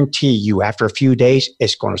 guarantee you after a few days,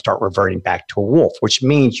 it's going to start reverting back to a wolf, which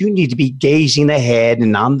means you need to be gazing ahead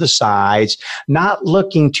and on the sides, not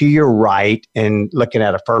looking to your right and looking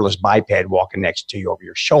at a furless biped walking next to you over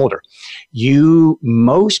your shoulder.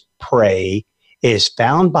 Most prey is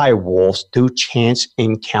found by wolves through chance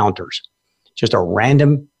encounters. Just a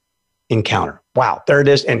random encounter. Wow, there it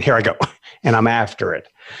is. And here I go. And I'm after it.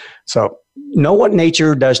 So know what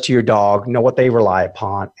nature does to your dog, know what they rely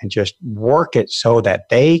upon, and just work it so that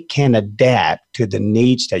they can adapt to the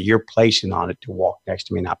needs that you're placing on it to walk next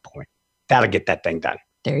to me, not point. That'll get that thing done.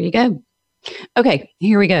 There you go. Okay,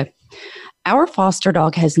 here we go. Our foster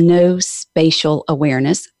dog has no spatial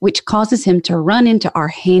awareness, which causes him to run into our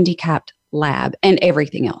handicapped lab and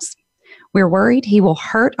everything else. We're worried he will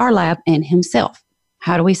hurt our lab and himself.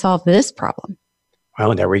 How do we solve this problem?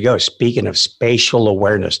 Well, there we go. Speaking of spatial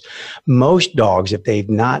awareness, most dogs, if they've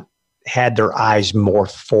not had their eyes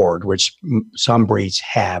morphed forward, which some breeds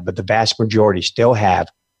have, but the vast majority still have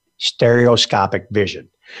stereoscopic vision,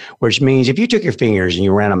 which means if you took your fingers and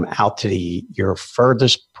you ran them out to your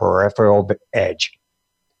furthest peripheral edge,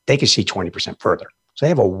 they can see 20% further. So they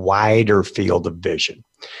have a wider field of vision,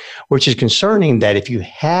 which is concerning that if you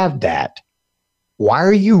have that, why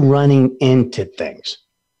are you running into things?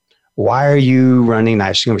 Why are you running?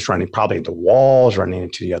 I assume it's running probably into walls, running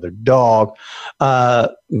into the other dog.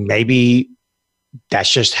 Maybe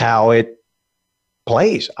that's just how it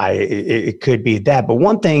plays. It could be that. But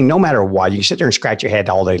one thing, no matter what, you can sit there and scratch your head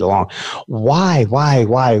all day long. Why?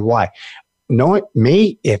 Knowing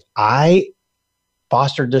me, if I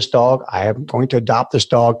fostered this dog, I am going to adopt this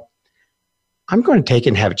dog, I'm going to take it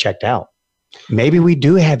and have it checked out. Maybe we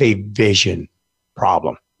do have a vision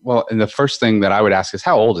problem. Well, and the first thing that I would ask is,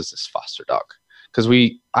 how old is this foster dog? Because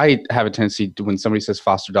I have a tendency to, when somebody says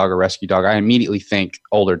foster dog or rescue dog, I immediately think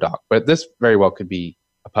older dog. But this very well could be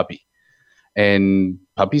a puppy. And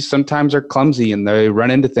puppies sometimes are clumsy and they run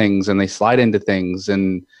into things and they slide into things.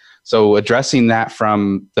 And so addressing that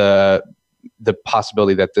from the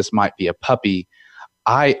possibility that this might be a puppy,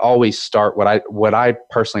 I always start what I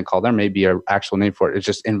personally call, there may be an actual name for it, it's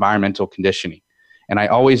just environmental conditioning. And I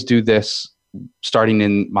always do this starting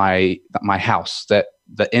in my house, that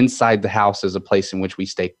the inside the house is a place in which we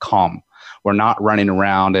stay calm. We're not running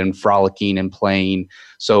around and frolicking and playing.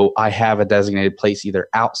 So I have a designated place either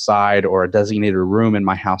outside or a designated room in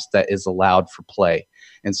my house that is allowed for play.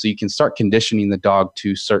 And so you can start conditioning the dog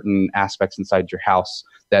to certain aspects inside your house,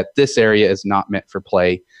 that this area is not meant for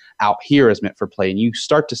play. Out here is meant for play. And you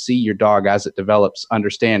start to see your dog, as it develops,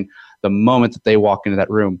 understand the moment that they walk into that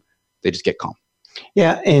room, they just get calm.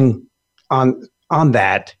 Yeah. And on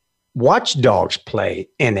that, watch dogs play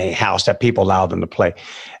in a house that people allow them to play.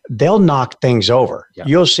 They'll knock things over. Yeah.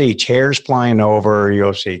 You'll see chairs flying over.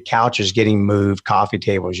 You'll see couches getting moved, coffee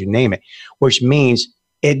tables, you name it, which means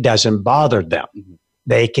it doesn't bother them. Mm-hmm.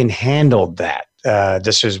 They can handle that.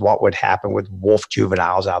 This is what would happen with wolf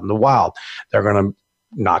juveniles out in the wild. They're going to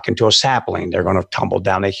knock into a sapling. They're going to tumble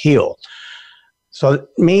down a hill. So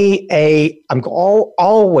I'm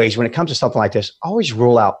always, when it comes to something like this, always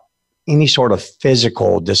rule out any sort of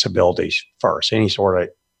physical disabilities first, any sort of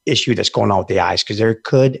issue that's going on with the eyes, because there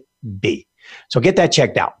could be. So get that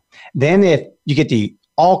checked out. Then if you get the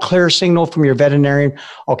all clear signal from your veterinarian,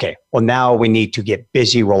 okay, well, now we need to get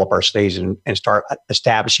busy, roll up our sleeves and start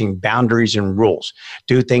establishing boundaries and rules.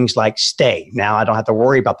 Do things like stay. Now I don't have to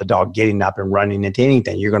worry about the dog getting up and running into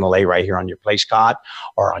anything. You're going to lay right here on your place cot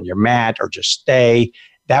or on your mat or just stay.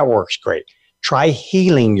 That works great. Try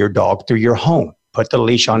healing your dog through your home. Put the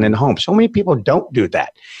leash on in the home. So many people don't do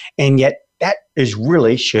that. And yet that is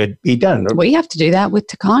really should be done. We have to do that with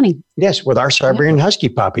Takani. Yes, with our Siberian Husky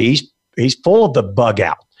puppy. He's full of the bug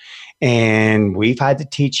out. And we've had to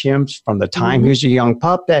teach him from the time he was a young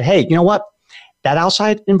pup that, hey, you know what? That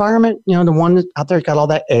outside environment, the one that out there got all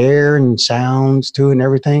that air and sounds to it and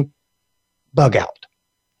everything, bug out.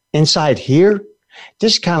 Inside here,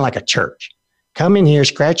 this is kind of like a church. Come in here,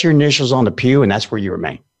 scratch your initials on the pew, and that's where you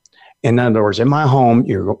remain. In other words, in my home,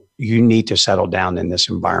 you need to settle down in this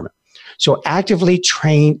environment. So actively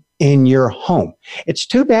train in your home. It's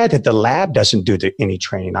too bad that the lab doesn't do any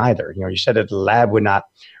training either. You said that the lab would not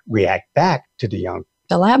react back to the young.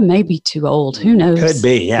 The lab may be too old. Who knows? Could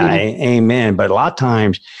be. Yeah. Amen. But a lot of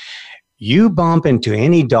times you bump into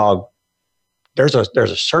any dog, there's a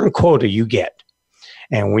certain quota you get.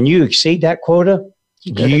 And when you exceed that quota,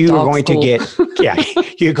 you're going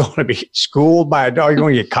to be schooled by a dog. You're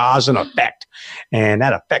going to get cause and effect. And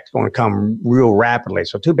that effect's going to come real rapidly.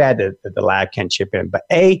 So too bad that the lab can't chip in. But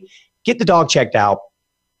get the dog checked out.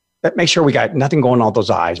 But make sure we got nothing going on with those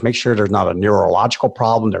eyes. Make sure there's not a neurological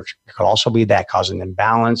problem. There could also be that causing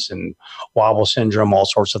imbalance and wobble syndrome, all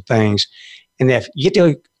sorts of things. And if you get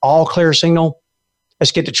the all clear signal,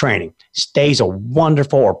 let's get to training. Stays a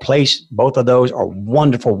wonderful, or place, both of those are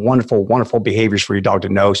wonderful, wonderful, wonderful behaviors for your dog to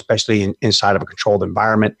know, especially inside of a controlled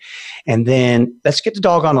environment. And then let's get the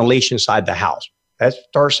dog on a leash inside the house. Let's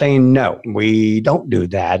start saying, no, we don't do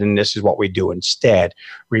that. And this is what we do instead.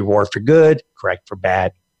 Reward for good, correct for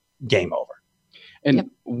bad, game over. And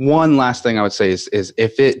one last thing I would say is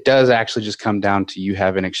if it does actually just come down to you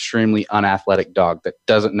have an extremely unathletic dog that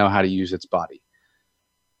doesn't know how to use its body,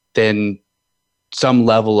 then some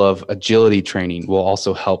level of agility training will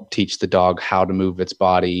also help teach the dog how to move its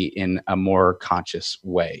body in a more conscious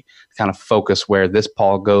way, kind of focus where this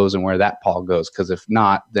paw goes and where that paw goes. Because if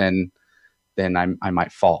not, then I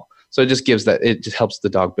might fall. So it just helps the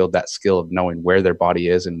dog build that skill of knowing where their body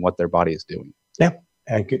is and what their body is doing. Yeah.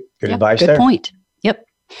 Good Yep, advice good there. point. Yep.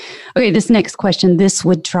 Okay, this next question, this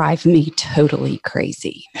would drive me totally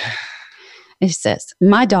crazy. It says,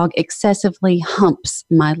 my dog excessively humps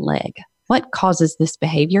my leg. What causes this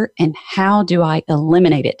behavior and how do I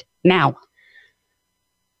eliminate it now?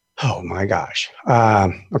 Oh my gosh.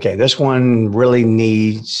 Okay, this one really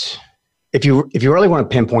needs. If you really want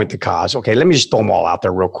to pinpoint the cause, okay, let me just throw them all out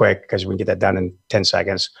there real quick because we can get that done in 10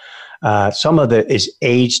 seconds. Some of it is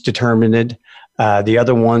age determined. The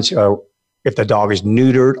other ones are if the dog is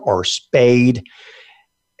neutered or spayed.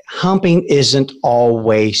 Humping isn't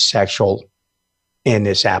always sexual in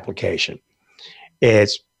this application.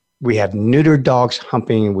 We have neutered dogs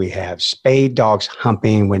humping. We have spayed dogs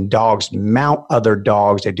humping. When dogs mount other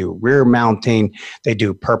dogs, they do rear mounting. They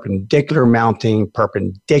do perpendicular mounting.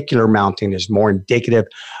 Perpendicular mounting is more indicative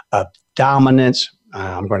of dominance.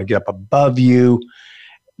 I'm going to get up above you.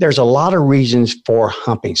 There's a lot of reasons for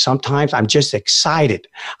humping. Sometimes I'm just excited.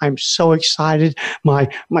 I'm so excited. My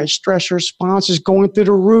stress response is going through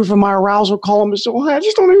the roof and my arousal column is so high. I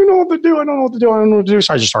just don't even know what to do. I don't know what to do. I don't know what to do.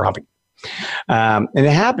 So I just start humping. And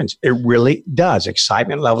it happens. It really does.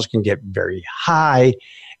 Excitement levels can get very high.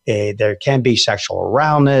 There can be sexual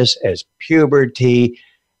arousal as puberty.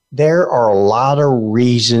 There are a lot of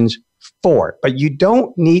reasons for it, but you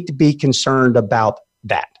don't need to be concerned about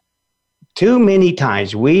that. Too many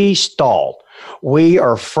times we stall. We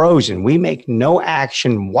are frozen. We make no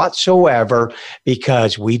action whatsoever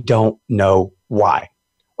because we don't know why.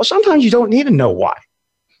 Well, sometimes you don't need to know why.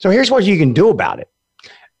 So here's what you can do about it.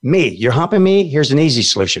 You're humping me. Here's an easy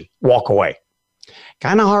solution. Walk away.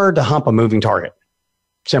 Kind of hard to hump a moving target.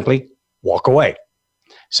 Simply walk away.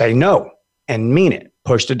 Say no and mean it.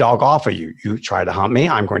 Push the dog off of you. You try to hump me.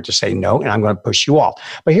 I'm going to say no, and I'm going to push you off.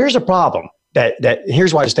 But here's the problem.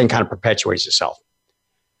 Here's why this thing kind of perpetuates itself.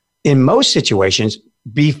 In most situations,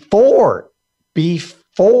 before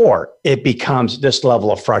it becomes this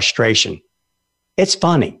level of frustration, it's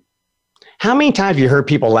funny. How many times have you heard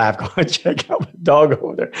people laugh, go check out my dog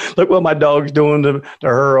over there. Look what my dog's doing to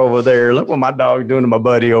her over there. Look what my dog's doing to my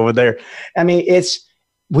buddy over there. I mean,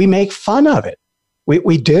 we make fun of it.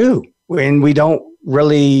 We do. And we don't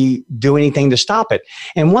really do anything to stop it.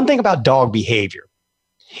 And one thing about dog behavior,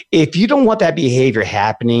 if you don't want that behavior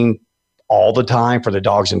happening all the time for the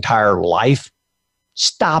dog's entire life,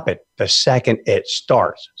 stop it the second it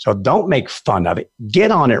starts. So don't make fun of it. Get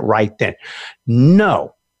on it right then.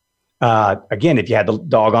 No. Again, if you had the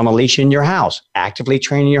dog on a leash in your house, actively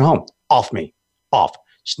training your home, off me, off.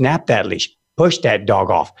 Snap that leash. Push that dog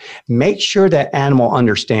off. Make sure that animal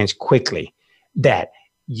understands quickly that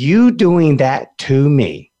you doing that to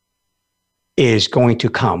me is going to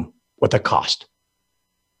come with a cost.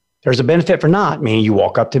 There's a benefit for not, meaning you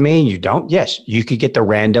walk up to me and you don't. Yes, you could get the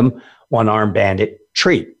random one-armed bandit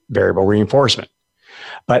treat, variable reinforcement.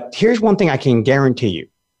 But here's one thing I can guarantee you.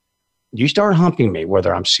 You start humping me,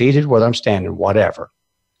 whether I'm seated, whether I'm standing, whatever,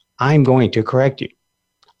 I'm going to correct you.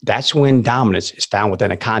 That's when dominance is found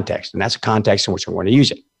within a context, and that's a context in which I'm going to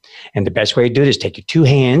use it. And the best way to do it is take your two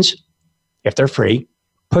hands, if they're free,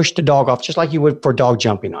 push the dog off just like you would for a dog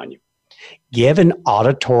jumping on you. Give an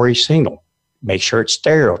auditory signal. Make sure it's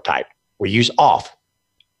stereotyped. We use off.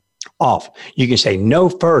 Off. You can say no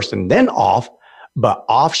first and then off, but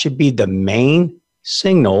off should be the main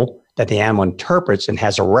signal that the animal interprets and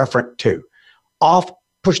has a referent to. Off,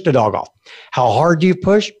 push the dog off. How hard do you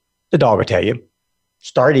push? The dog will tell you.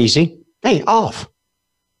 Start easy. Hey, off.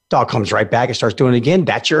 Dog comes right back and starts doing it again.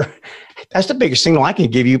 That's the biggest signal I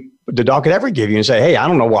can give you, the dog could ever give you, and say, hey, I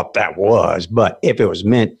don't know what that was, but if it was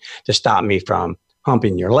meant to stop me from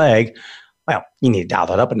humping your leg, well, you need to dial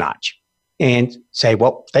that up a notch and say,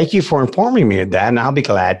 well, thank you for informing me of that, and I'll be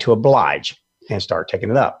glad to oblige. And start taking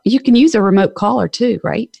it up. You can use a remote collar too,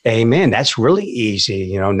 right? Amen. That's really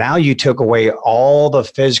easy. Now you took away all the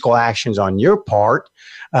physical actions on your part.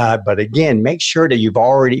 But again, make sure that if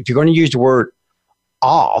you're going to use the word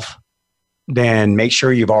off, then make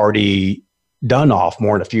sure you've already done off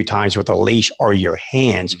more than a few times with a leash or your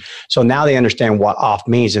hands. So now they understand what off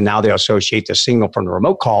means, and now they associate the signal from the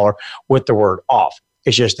remote collar with the word off.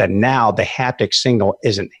 It's just that now the haptic signal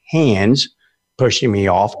isn't hands pushing me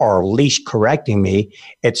off or leash correcting me.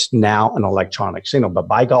 It's now an electronic signal. But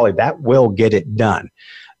by golly, that will get it done.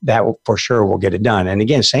 That for sure will get it done. And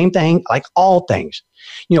again, same thing, like all things.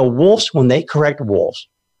 Wolves, when they correct wolves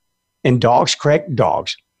and dogs correct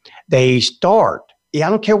dogs, they start, I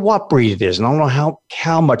don't care what breed it is, and I don't know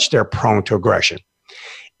how much they're prone to aggression.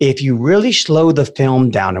 If you really slow the film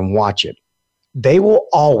down and watch it, they will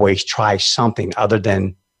always try something other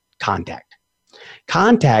than contact.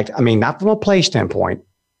 Contact, not from a play standpoint,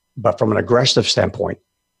 but from an aggressive standpoint,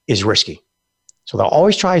 is risky. So they'll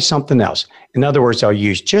always try something else. In other words, they'll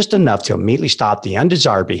use just enough to immediately stop the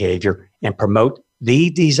undesired behavior and promote the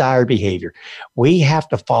desired behavior. We have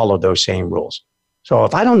to follow those same rules. So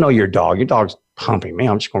if I don't know your dog's pumping me,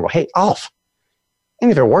 I'm just going to go, hey, off.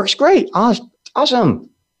 And if it works, great. Awesome.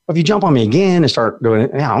 If you jump on me again and start doing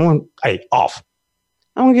it, I want, hey, off.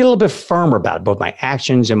 I want to get a little bit firmer about it, both my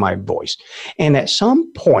actions and my voice. And at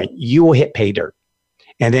some point, you will hit pay dirt.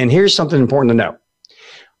 And then here's something important to know.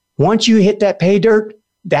 Once you hit that pay dirt,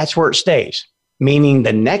 that's where it stays. Meaning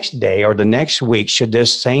the next day or the next week, should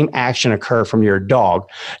this same action occur from your dog,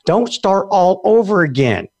 don't start all over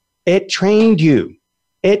again. It trained you.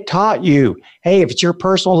 It taught you, hey, if it's your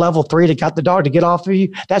personal level 3 that got the dog to get off of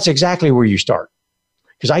you, that's exactly where you start.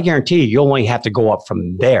 Because I guarantee you, only have to go up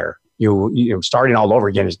from there. You know, starting all over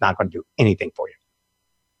again is not going to do anything for you.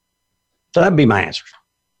 So that'd be my answer.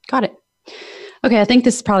 Got it. Okay, I think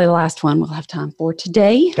this is probably the last one we'll have time for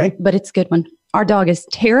today, okay, but it's a good one. Our dog is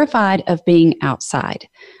terrified of being outside.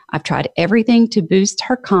 I've tried everything to boost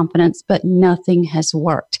her confidence, but nothing has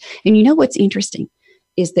worked. And you know what's interesting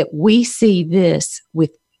is that we see this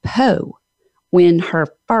with Poe when her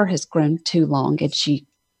fur has grown too long and she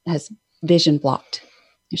has vision blocked.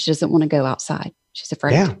 And she doesn't want to go outside. She's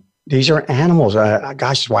afraid. Yeah, these are animals. Gosh,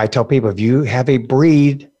 that's why I tell people, if you have a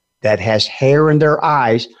breed that has hair in their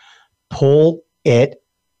eyes, pull it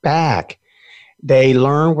back. They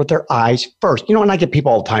learn with their eyes first. You know, and I get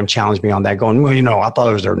people all the time challenge me on that, going, well, you know, I thought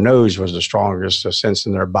it was their nose was the strongest sense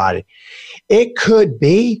in their body. It could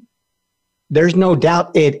be. There's no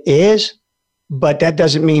doubt it is, but that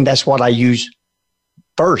doesn't mean that's what I use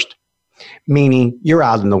first. Meaning you're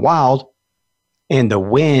out in the wild and the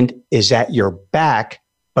wind is at your back,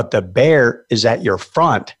 but the bear is at your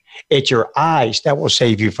front. It's your eyes that will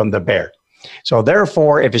save you from the bear. So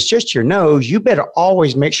therefore, if it's just your nose, you better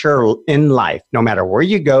always make sure in life, no matter where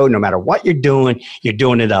you go, no matter what you're doing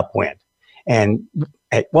it upwind. And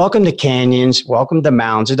hey, welcome to canyons, welcome to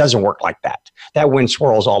mountains. It doesn't work like that. That wind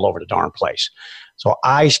swirls all over the darn place. So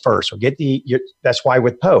eyes first. So that's why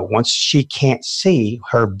with Poe, once she can't see,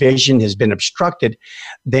 her vision has been obstructed,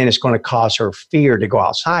 then it's going to cause her fear to go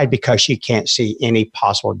outside because she can't see any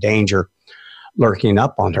possible danger lurking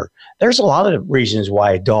up on her. There's a lot of reasons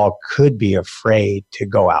why a dog could be afraid to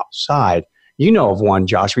go outside. You know of one,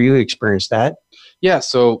 Josh, where you experienced that? Yeah.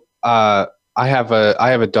 So I have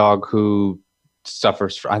a dog who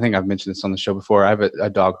suffers from, I think I've mentioned this on the show before. I have a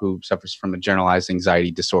dog who suffers from a generalized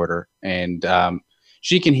anxiety disorder, and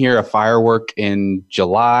she can hear a firework in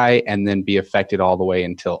July and then be affected all the way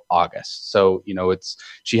until August. So, you know,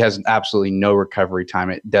 she has absolutely no recovery time.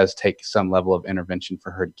 It does take some level of intervention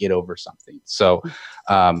for her to get over something. So,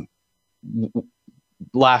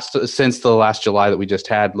 since the last July that we just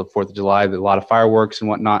had, the 4th of July, a lot of fireworks and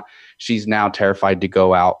whatnot, she's now terrified to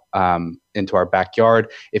go out into our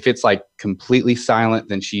backyard. If it's like completely silent,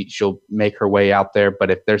 then she'll make her way out there. But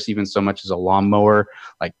if there's even so much as a lawnmower,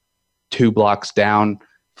 like 2 blocks down,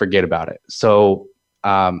 forget about it. So,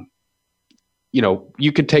 you know,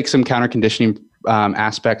 you could take some counter conditioning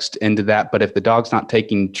aspects into that. But if the dog's not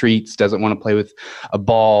taking treats, doesn't want to play with a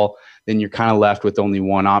ball, then you're kind of left with only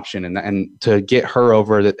one option. And to get her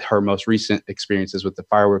over her most recent experiences with the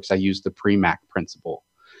fireworks, I used the Premack principle.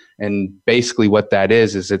 And basically what that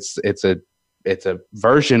is it's a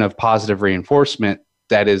version of positive reinforcement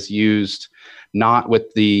that is used not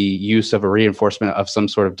with the use of a reinforcement of some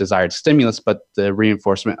sort of desired stimulus, but the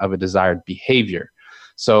reinforcement of a desired behavior.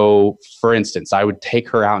 So, for instance, I would take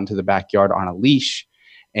her out into the backyard on a leash,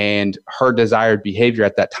 and her desired behavior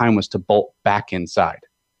at that time was to bolt back inside.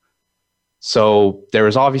 So there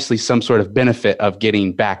was obviously some sort of benefit of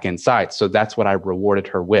getting back inside. So that's what I rewarded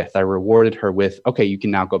her with. I rewarded her with, okay, you can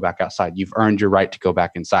now go back outside. You've earned your right to go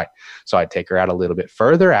back inside. So I'd take her out a little bit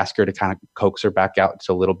further, ask her to kind of coax her back out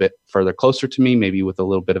to a little bit further closer to me, maybe with a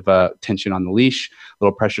little bit of a tension on the leash, a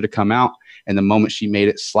little pressure to come out. And the moment she made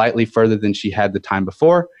it slightly further than she had the time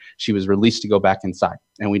before, she was released to go back inside.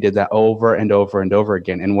 And we did that over and over and over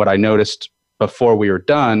again. And what I noticed before we were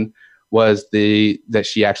done was that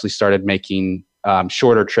she actually started making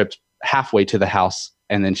shorter trips halfway to the house,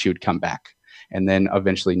 and then she would come back, and then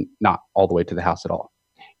eventually not all the way to the house at all.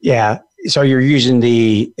 Yeah. So you're using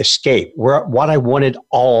the escape, what I wanted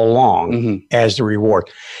all along as the reward.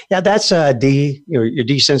 Yeah, that's you're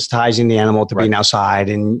desensitizing the animal to being outside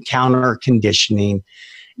and counter conditioning.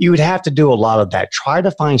 You would have to do a lot of that. Try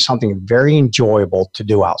to find something very enjoyable to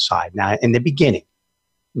do outside. Now, in the beginning,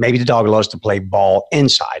 maybe the dog loves to play ball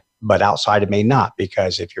inside, but outside it may not,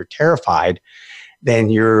 because if you're terrified, then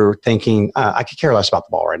you're thinking, I could care less about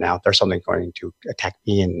the ball right now. If there's something going to attack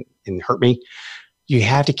me and hurt me, you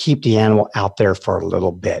have to keep the animal out there for a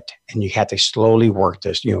little bit, and you have to slowly work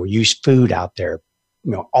this, use food out there,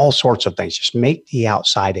 all sorts of things. Just make the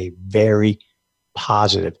outside a very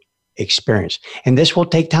positive experience. And this will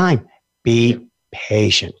take time. Be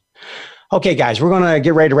patient. Okay, guys, we're going to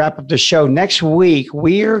get ready to wrap up the show. Next week,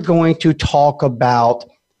 we are going to talk about,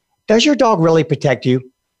 does your dog really protect you?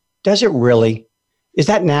 Does it really? Is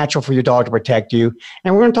that natural for your dog to protect you?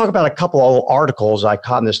 And we're going to talk about a couple of articles I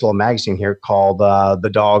caught in this little magazine here called The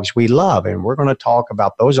Dogs We Love. And we're going to talk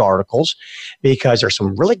about those articles because there's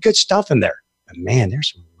some really good stuff in there. But man,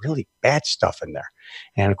 there's some really bad stuff in there.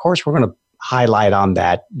 And of course, we're going to highlight on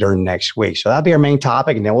that during next week. So that'll be our main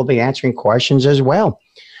topic. And then we'll be answering questions as well.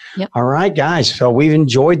 Yep. All right, guys. So we've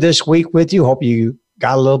enjoyed this week with you. Hope you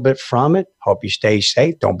got a little bit from it. Hope you stay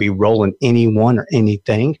safe. Don't be rolling anyone or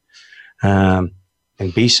anything.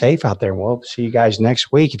 And be safe out there. We'll see you guys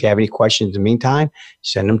next week. If you have any questions in the meantime,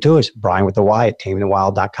 send them to us. Brian with the Y at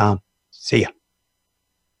tamingthewild.com. See ya.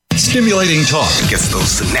 Stimulating talk gets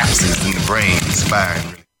those synapses in the brain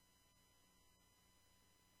firing.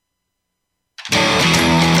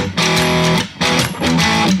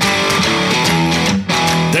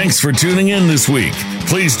 Thanks for tuning in this week.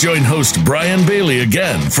 Please join host Brian Bailey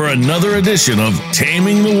again for another edition of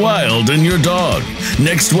Taming the Wild and Your Dog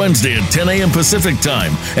next Wednesday at 10 a.m. Pacific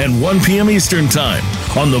Time and 1 p.m. Eastern Time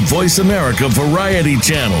on the Voice America Variety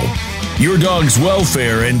Channel. Your dog's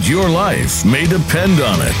welfare and your life may depend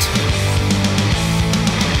on it.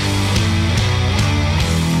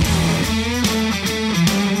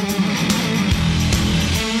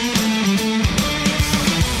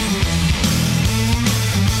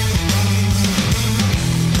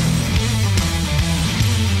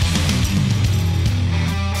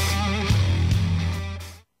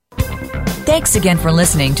 Thanks again for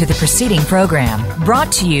listening to the preceding program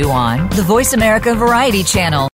brought to you on the Voice America Variety Channel.